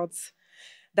about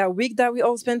that week that we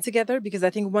all spent together, because I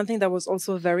think one thing that was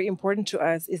also very important to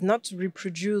us is not to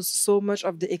reproduce so much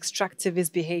of the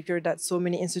extractivist behavior that so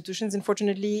many institutions,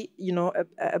 unfortunately,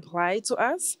 apply to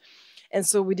us. And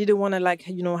so we didn't want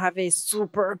to have a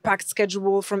super packed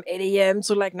schedule from 8 a.m.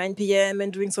 to 9 p.m.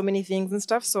 and doing so many things and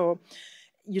stuff. So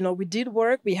we did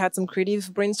work. We had some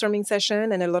creative brainstorming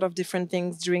session and a lot of different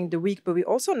things during the week, but we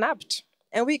also napped.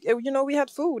 And we had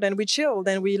food, and we chilled,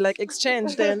 and we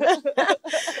exchanged, and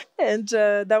and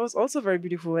that was also very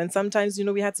beautiful. And sometimes,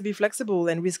 we had to be flexible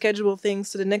and reschedule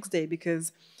things to the next day,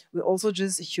 because we're also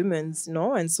just humans,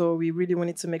 And so we really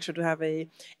wanted to make sure to have a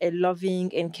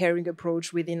loving and caring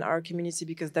approach within our community,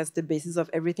 because that's the basis of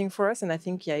everything for us. And I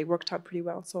think, it worked out pretty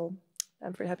well. So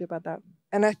I'm very happy about that.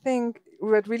 And I think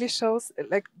what really shows,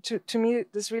 to me,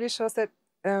 this really shows that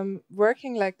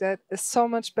working like that is so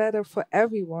much better for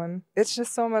everyone. It's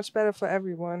just so much better for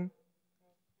everyone.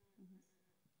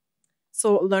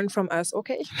 So learn from us,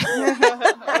 okay?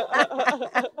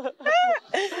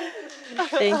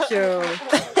 Thank you.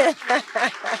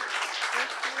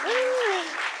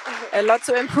 A lot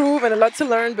to improve and a lot to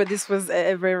learn, but this was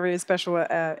a very, very special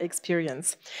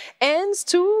experience. And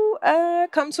to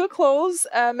come to a close,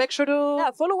 make sure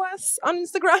to follow us on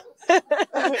Instagram.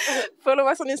 Follow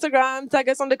us on Instagram, tag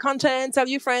us on the content, tell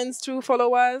your friends to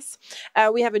follow us.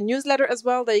 We have a newsletter as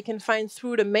well that you can find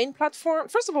through the main platform.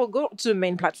 First of all, go to the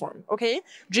main platform, okay?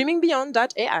 Dreaming Beyond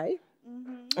AI.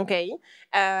 Okay,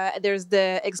 there's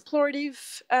the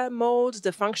explorative modes,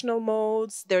 the functional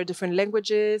modes. There are different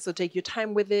languages, so take your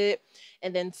time with it.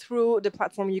 And then through the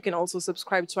platform, you can also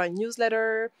subscribe to our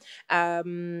newsletter.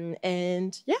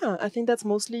 And yeah, I think that's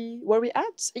mostly where we're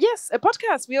at. Yes, a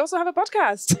podcast. We also have a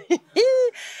podcast.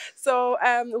 So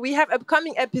we have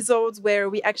upcoming episodes where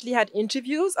we actually had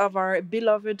interviews of our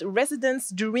beloved residents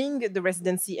during the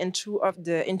residency, and 2 of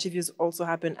the interviews also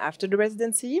happened after the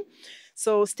residency.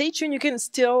 So stay tuned. You can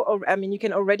you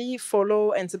can already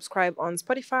follow and subscribe on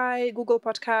Spotify, Google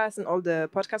Podcasts, and all the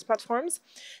podcast platforms.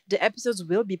 The episodes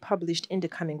will be published in the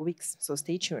coming weeks, so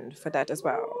stay tuned for that as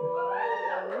well.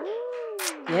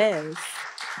 Yes.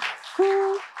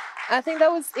 Cool. I think that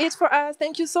was it for us.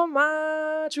 Thank you so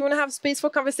much. We want to have space for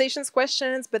conversations,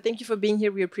 questions, but thank you for being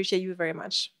here. We appreciate you very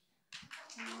much.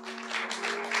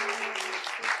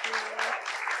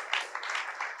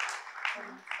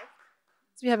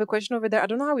 We have a question over there. I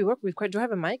don't know how we work with. Do I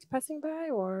have a mic passing by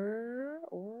or?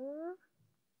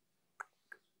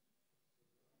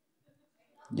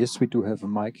 Yes, we do have a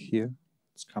mic here.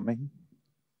 It's coming.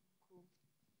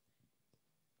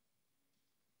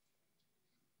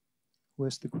 Who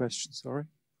has the question? Sorry.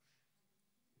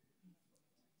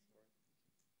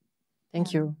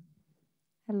 Thank you.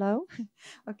 Hello.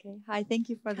 Okay. Hi. Thank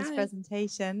you for this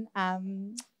presentation.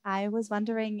 I was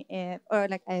wondering if, or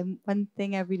like, one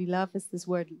thing I really love is this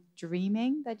word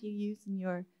dreaming that you use in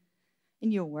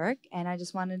your work, and I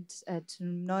just wanted to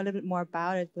know a little bit more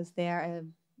about it. Was there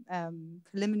a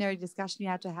preliminary discussion you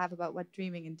had to have about what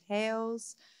dreaming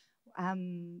entails,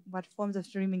 what forms of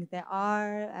dreaming there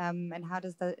are, and how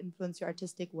does that influence your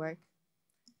artistic work?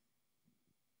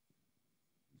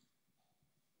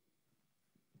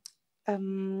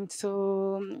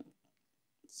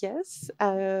 Yes,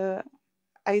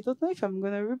 I don't know if I'm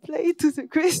going to reply to the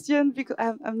question because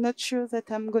I'm not sure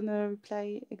that I'm going to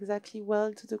reply exactly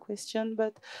well to the question,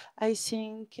 but I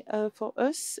think for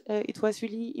us, it was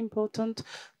really important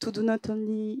to do not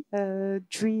only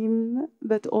dream,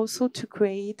 but also to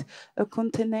create a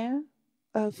container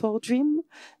for dream,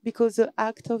 because the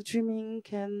act of dreaming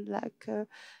can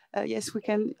yes, we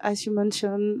can, as you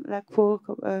mentioned, work,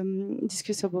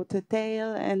 discuss about the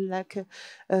tale and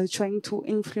trying to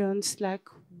influence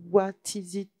what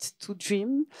is it to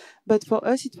dream. But for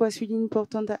us, it was really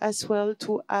important as well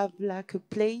to have a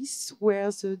place where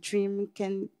the dream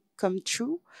can come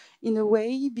true in a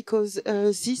way, because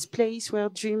this place where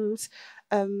dreams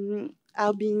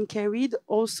are being carried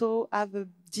also have a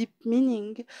deep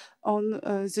meaning on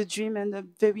the dream, and a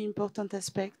very important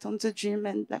aspect on the dream.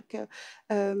 And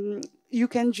you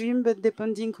can dream, but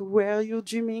depending where you're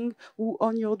dreaming, who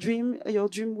on your dream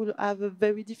will have a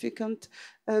very different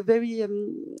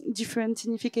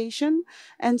signification.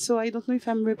 And so I don't know if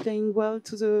I'm replying well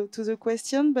to the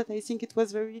question, but I think it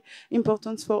was very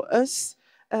important for us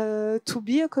to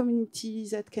be a community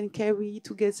that can carry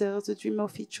together the dream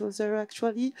of each other,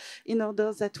 actually, in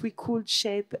order that we could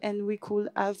shape and we could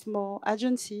have more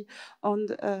agency on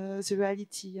the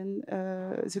reality and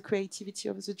the creativity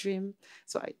of the dream.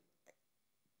 So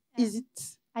is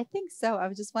it? I think so. I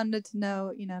just wanted to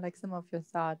know, some of your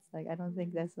thoughts. I don't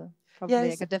think there's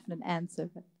probably a definite answer.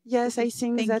 But yes, I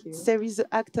think that there is an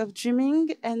act of dreaming,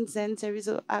 and then there is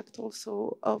an act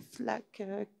also of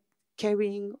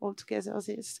carrying all together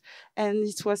this. And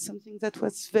it was something that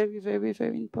was very, very,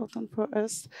 very important for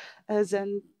us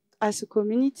then as a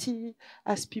community,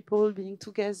 as people being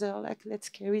together, let's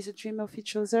carry the dream of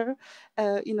each other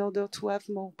in order to have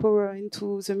more power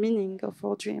into the meaning of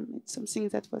our dream. It's something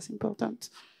that was important.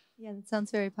 Yeah, that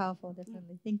sounds very powerful,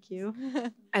 definitely. Thank you.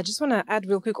 I just want to add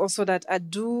real quick also that I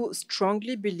do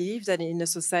strongly believe that in a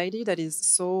society that is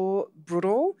so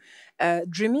brutal,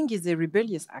 dreaming is a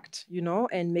rebellious act,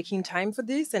 and making time for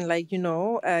this and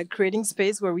creating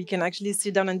space where we can actually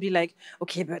sit down and be like,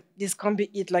 okay, but this can't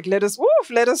be it. Let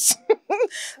us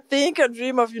think or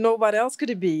dream of, what else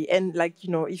could it be? And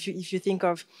if you think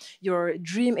of your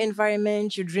dream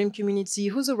environment, your dream community,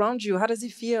 who's around you, how does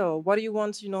it feel? What do you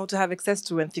want, to have access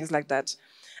to and things like that.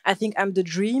 I think I'm the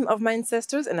dream of my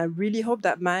ancestors, and I really hope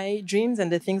that my dreams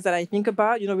and the things that I think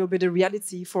about, will be the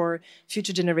reality for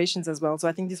future generations as well. So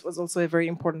I think this was also a very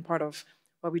important part of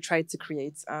what we tried to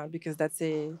create, because that's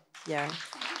a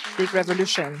big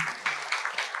revolution.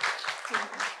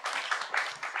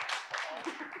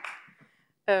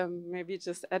 Maybe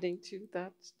just adding to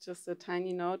that, just a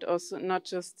tiny note, also not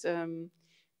just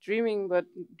dreaming, but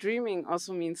dreaming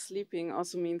also means sleeping,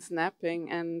 also means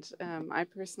napping. And I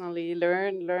personally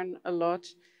learn a lot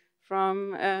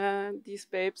from these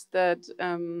babes that,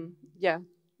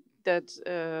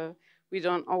 we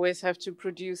don't always have to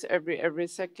produce every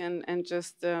second and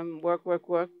just work,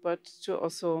 but to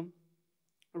also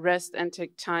rest and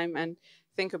take time and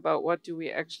think about what do we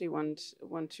actually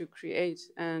want to create.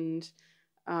 And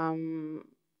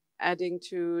adding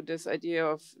to this idea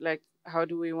of how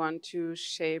do we want to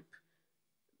shape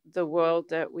the world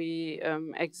that we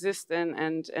exist in,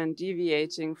 and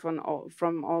deviating from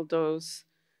all those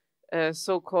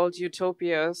so-called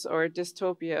utopias or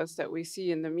dystopias that we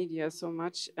see in the media so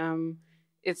much.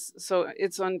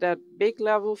 It's on that big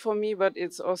level for me, but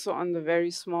it's also on the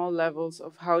very small levels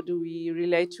of how do we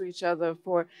relate to each other,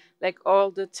 for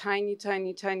all the tiny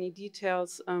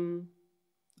details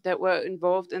that were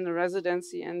involved in the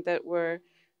residency, and that were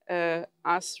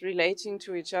us relating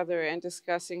to each other and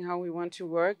discussing how we want to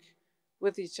work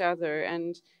with each other.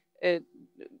 And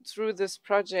through this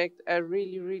project, I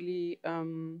really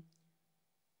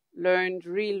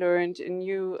relearned and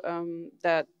knew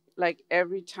that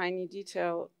every tiny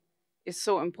detail is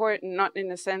so important, not in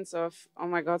the sense of, oh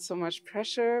my God, so much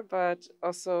pressure, but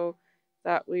also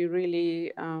that we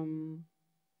really,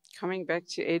 coming back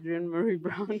to Adrienne Marie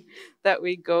Brown, that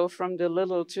we go from the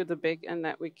little to the big, and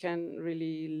that we can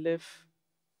really live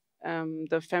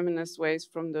the feminist ways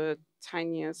from the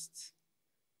tiniest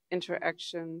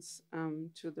interactions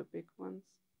to the big ones.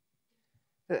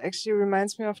 That actually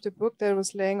reminds me of the book that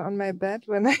was laying on my bed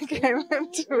when I came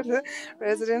into the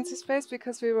residency space,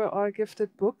 because we were all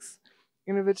gifted books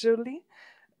individually.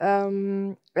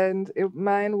 Mine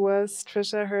was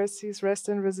Trisha Hersey's Rest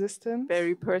and Resistance.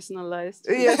 Very personalized.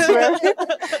 Yes,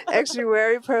 actually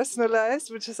very personalized,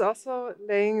 which is also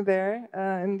laying there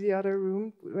in the other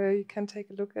room where you can take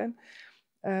a look at.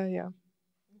 Yeah.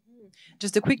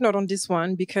 Just a quick note on this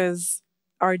one, because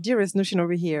our dearest Nushin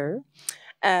over here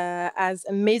has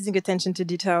amazing attention to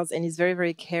details and is very,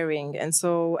 very caring. And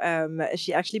so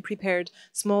she actually prepared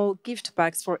small gift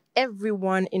packs for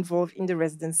everyone involved in the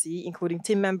residency, including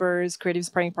team members, creative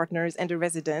sparring partners, and the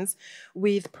residents,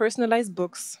 with personalized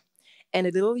books and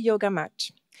a little yoga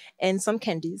mat and some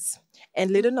candies and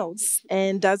little notes.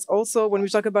 And that's also, when we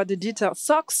talk about the details,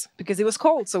 socks, because it was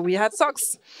cold, so we had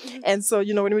socks. And so,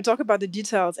 you know, when we talk about the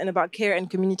details and about care and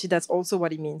community, that's also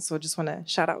what it means. So I just want to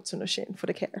shout out to Nushin for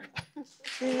the care.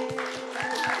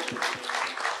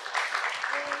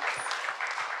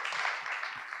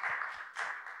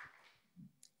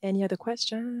 Any other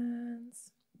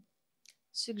questions?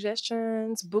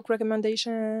 Suggestions? Book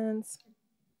recommendations?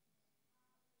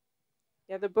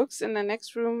 Yeah, the books in the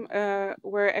next room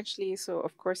were actually, so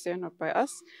of course they're not by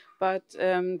us, but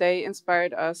they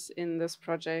inspired us in this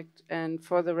project and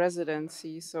for the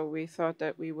residency. So we thought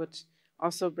that we would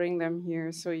also bring them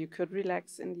here so you could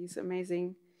relax in these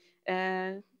amazing,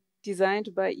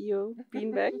 designed by Io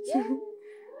beanbags.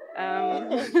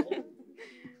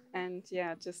 And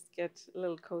yeah, just get a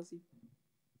little cozy.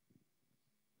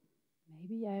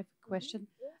 Maybe I have a question.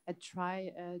 I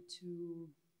try to...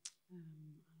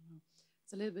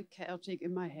 it's a little bit chaotic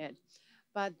in my head,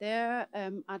 but there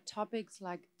are topics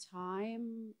like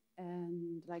time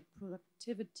and like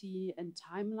productivity and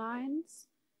timelines.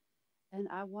 And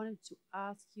I wanted to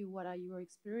ask you, what are your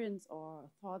experience or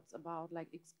thoughts about like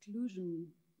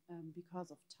exclusion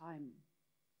because of time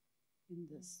in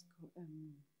this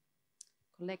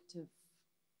collective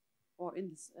or in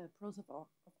this process of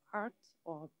art,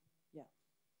 or yeah.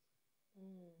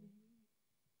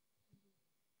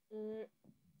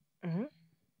 Mm-hmm.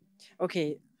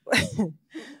 Okay.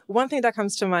 One thing that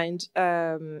comes to mind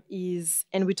is,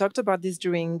 and we talked about this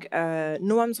during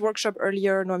Noam's workshop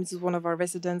earlier. Noam is one of our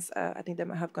residents. I think they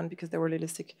might have gone because they were a little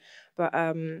sick. But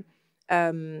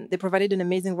they provided an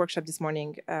amazing workshop this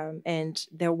morning. And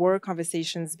there were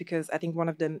conversations, because I think one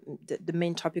of the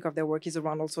main topic of their work is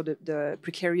around also the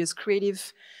precarious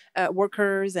creative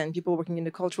workers and people working in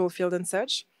the cultural field and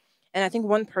such. And I think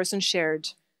one person shared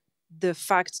the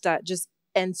fact that just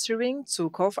answering to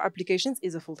call for applications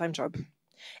is a full-time job.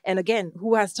 And again,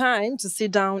 who has time to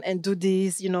sit down and do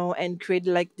this, you know, and create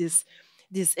like this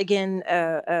again,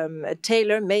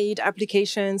 tailor-made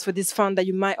applications for this fund that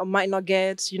you might or might not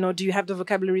get? You know, do you have the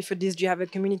vocabulary for this? Do you have a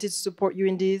community to support you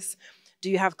in this? Do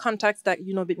you have contacts that,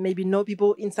 you know, maybe know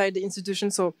people inside the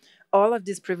institution? So all of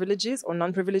these privileges or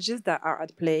non-privileges that are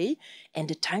at play, and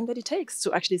the time that it takes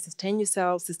to actually sustain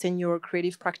yourself, sustain your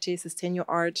creative practice, sustain your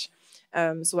art.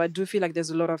 So I do feel like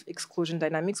there's a lot of exclusion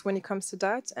dynamics when it comes to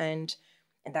that. And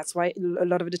that's why a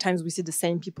lot of the times we see the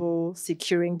same people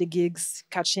securing the gigs,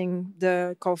 catching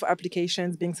the call for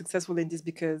applications, being successful in this,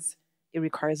 because it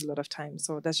requires a lot of time.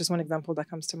 So that's just one example that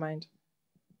comes to mind.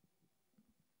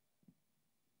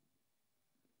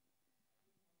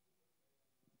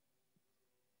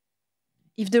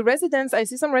 If the residents, I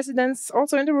see some residents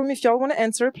also in the room, if y'all want to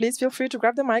answer, please feel free to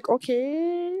grab the mic.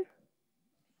 Okay.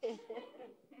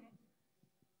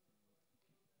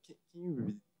 Can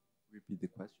you repeat the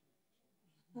question?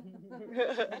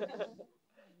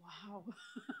 Wow.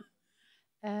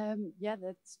 Yeah,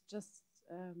 that's just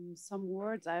some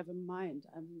words I have in mind.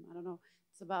 I don't know.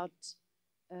 It's about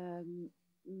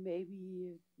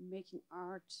maybe making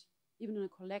art even in a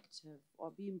collective,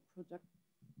 or being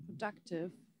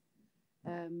productive.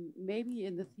 Maybe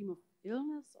in the theme of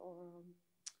illness or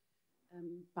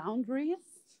boundaries.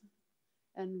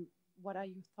 And what are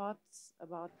your thoughts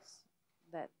about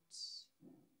that?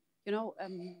 You know,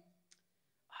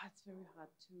 it's very hard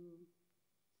to,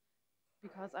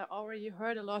 because I already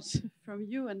heard a lot from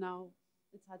you, and now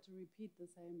it's hard to repeat the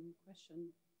same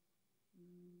question.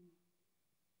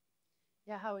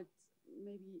 Yeah, how it's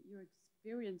maybe your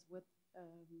experience with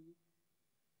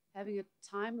having a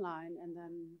timeline and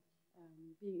then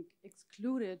being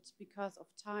excluded because of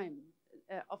time,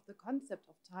 of the concept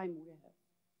of time we have,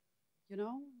 you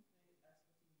know?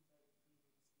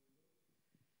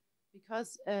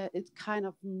 Because it's kind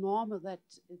of normal that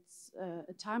it's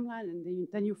a timeline, and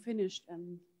then you finished,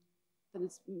 and then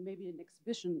it's maybe an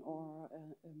exhibition or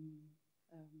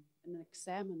an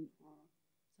examen or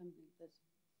something like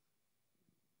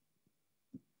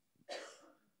that.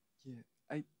 Yeah,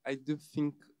 I do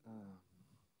think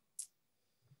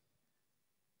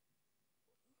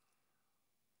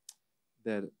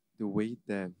that the way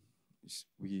that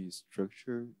we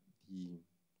structure the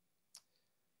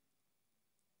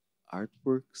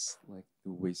artworks, like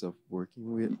the ways of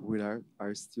working with art,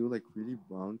 are still like really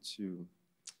bound to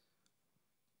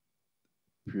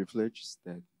privileges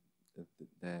that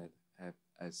have,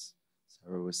 as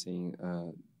Sarah was saying,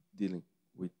 dealing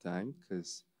with time,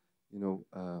 because you know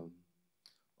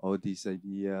all this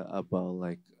idea about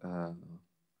like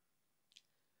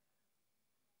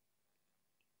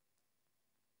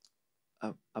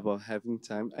about having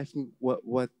time. I think what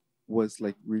was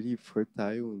like really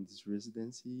fertile in this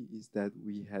residency is that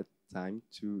we had time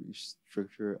to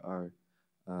structure our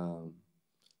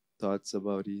thoughts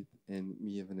about it, and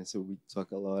me and Vanessa, we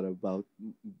talk a lot about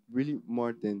really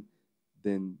more than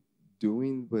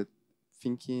doing, but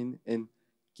thinking and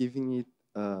giving it,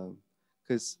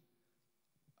 because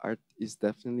art is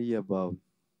definitely about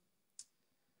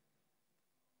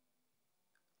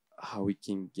how we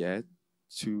can get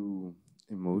to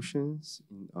emotions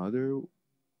in other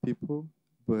people,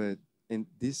 but and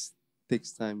this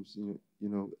takes time,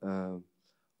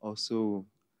 also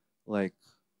like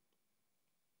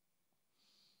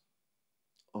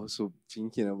also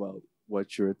thinking about what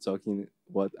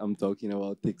I'm talking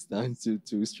about takes time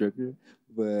to structure.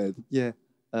 But yeah,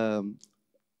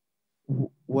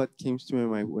 what came to my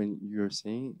mind when you're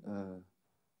saying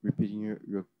repeating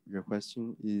your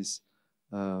question is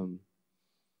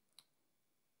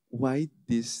why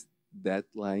these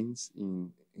deadlines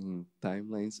in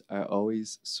timelines are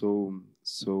always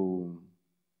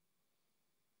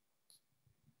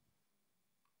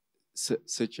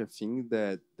such a thing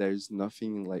that there's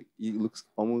nothing like it looks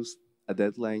almost a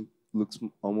deadline looks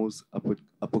almost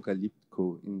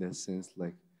apocalyptical in that sense.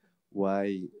 Like,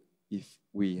 why, if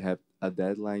we have a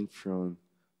deadline from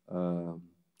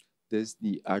does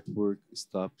the artwork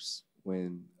stops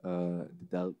when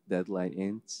the deadline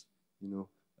ends,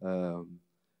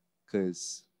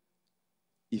 because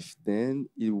if then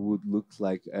it would look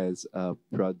like as a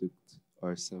product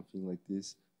or something like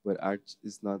this, but art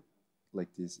is not like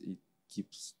this. It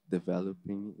keeps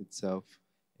developing itself,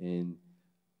 and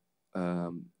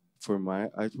for my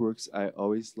artworks, I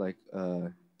always like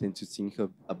tend to think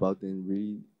about them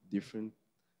really different,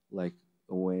 like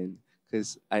when,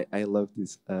 because I love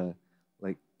this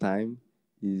like time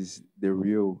is the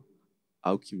real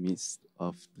alchemist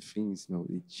of the things.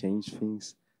 It changes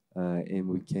things, and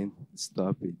we can't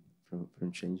stop it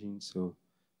from changing. So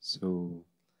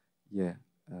yeah,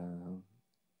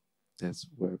 that's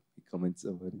where we comment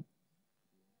about it.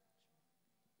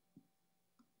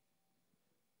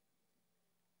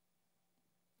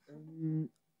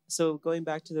 So going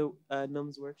back to the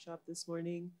NUM's workshop this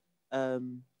morning,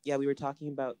 yeah, we were talking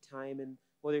about time and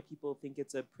whether people think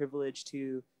it's a privilege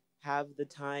to have the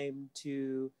time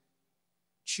to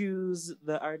choose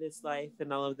the artist's life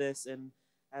and all of this. And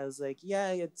I was like,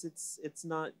 yeah, it's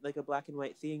not like a black and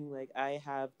white thing. Like, I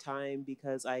have time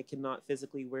because I cannot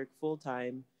physically work full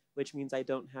time, which means I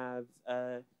don't have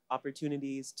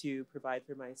opportunities to provide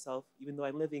for myself, even though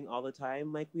I'm living all the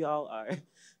time, like we all are.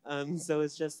 So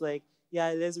it's just like,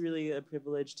 yeah, it is really a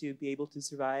privilege to be able to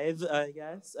survive,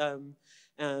 yes.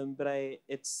 But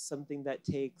it's something that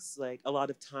takes like a lot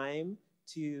of time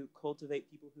to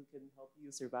cultivate people who can help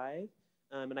you survive.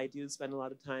 And I do spend a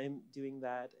lot of time doing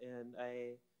that, and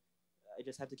I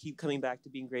just have to keep coming back to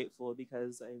being grateful,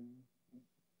 because I'm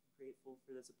grateful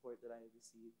for the support that I have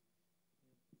received.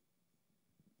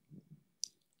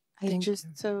 I just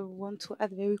want to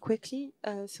add very quickly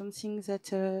something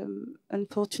that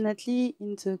unfortunately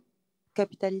in the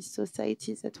capitalist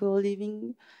societies that we're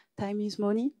living, time is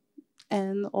money.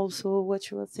 And also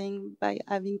what you were saying, by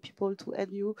having people to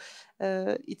help you,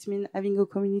 it means having a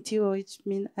community, or it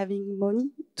means having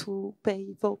money to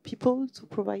pay for people to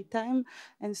provide time.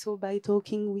 And so by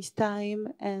talking with time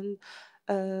and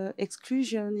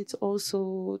exclusion, it's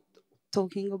also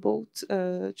talking about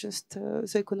just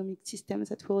the economic systems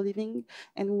that we're living,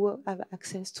 and who have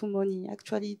access to money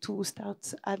actually to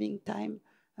start having time,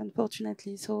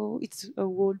 unfortunately. So it's a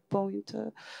whole point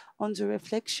on the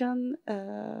reflection,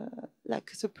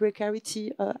 like the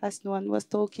precarity, as no one was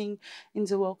talking in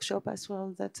the workshop as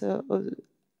well, that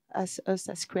as us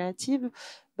as creative,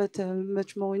 but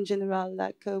much more in general,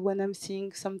 like when I'm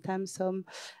seeing sometimes some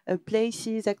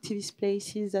places, activist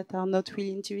places that are not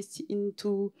really interested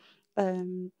into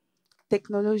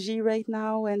technology right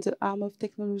now and the arm of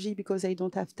technology, because they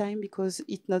don't have time, because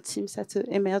it not seems that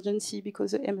an emergency,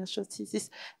 because the emergency is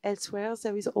elsewhere.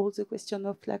 There is all the question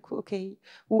of like, okay,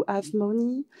 who have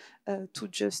money to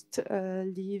just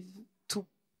live, to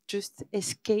just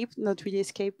escape, not really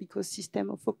escape because system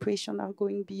of oppression are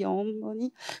going beyond money,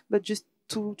 but just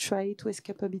to try to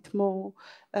escape a bit more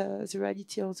the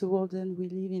reality of the world that we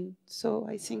live in. So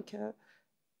I think,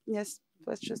 yes, it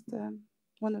was just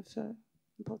one of the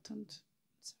important.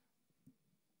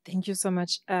 Thank you so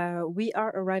much. We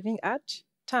are arriving at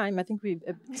time. I think we're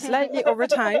slightly over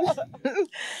time,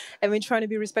 and we're trying to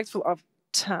be respectful of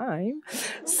time.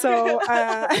 So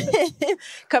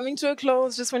coming to a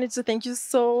close, just wanted to thank you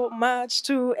so much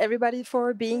to everybody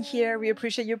for being here. We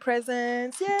appreciate your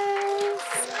presence. Yes.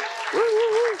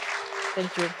 Woo.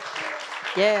 Thank you.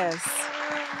 Yes.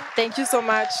 Thank you so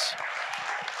much.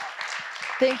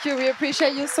 Thank you. We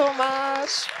appreciate you so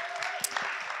much.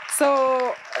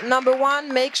 So, number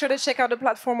one, make sure to check out the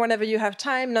platform whenever you have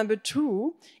time. Number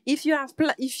two, if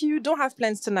you don't have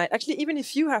plans tonight, actually, even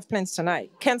if you have plans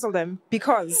tonight, cancel them,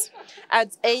 because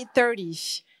at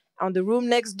 8:30 on the room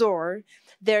next door,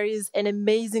 there is an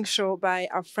amazing show by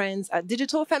our friends at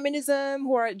Digital Feminism,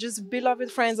 who are just beloved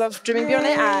friends of Dreaming Beyond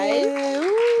AI.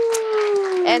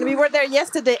 And we were there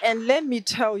yesterday, and let me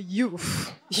tell you,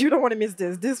 you don't want to miss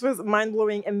this. This was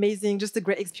mind-blowing, amazing, just a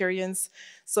great experience.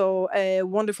 So a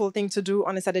wonderful thing to do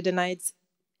on a Saturday night.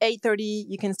 8:30,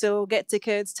 you can still get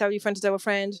tickets. Tell your friend to tell a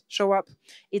friend. Show up.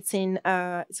 It's in,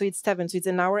 so it's 7, so it's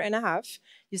an hour and a half.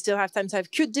 You still have time to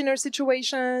have cute dinner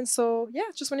situations. So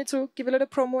yeah, just wanted to give a little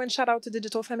promo and shout out to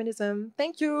Digital Feminism.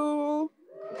 Thank you.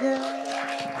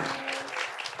 Yeah.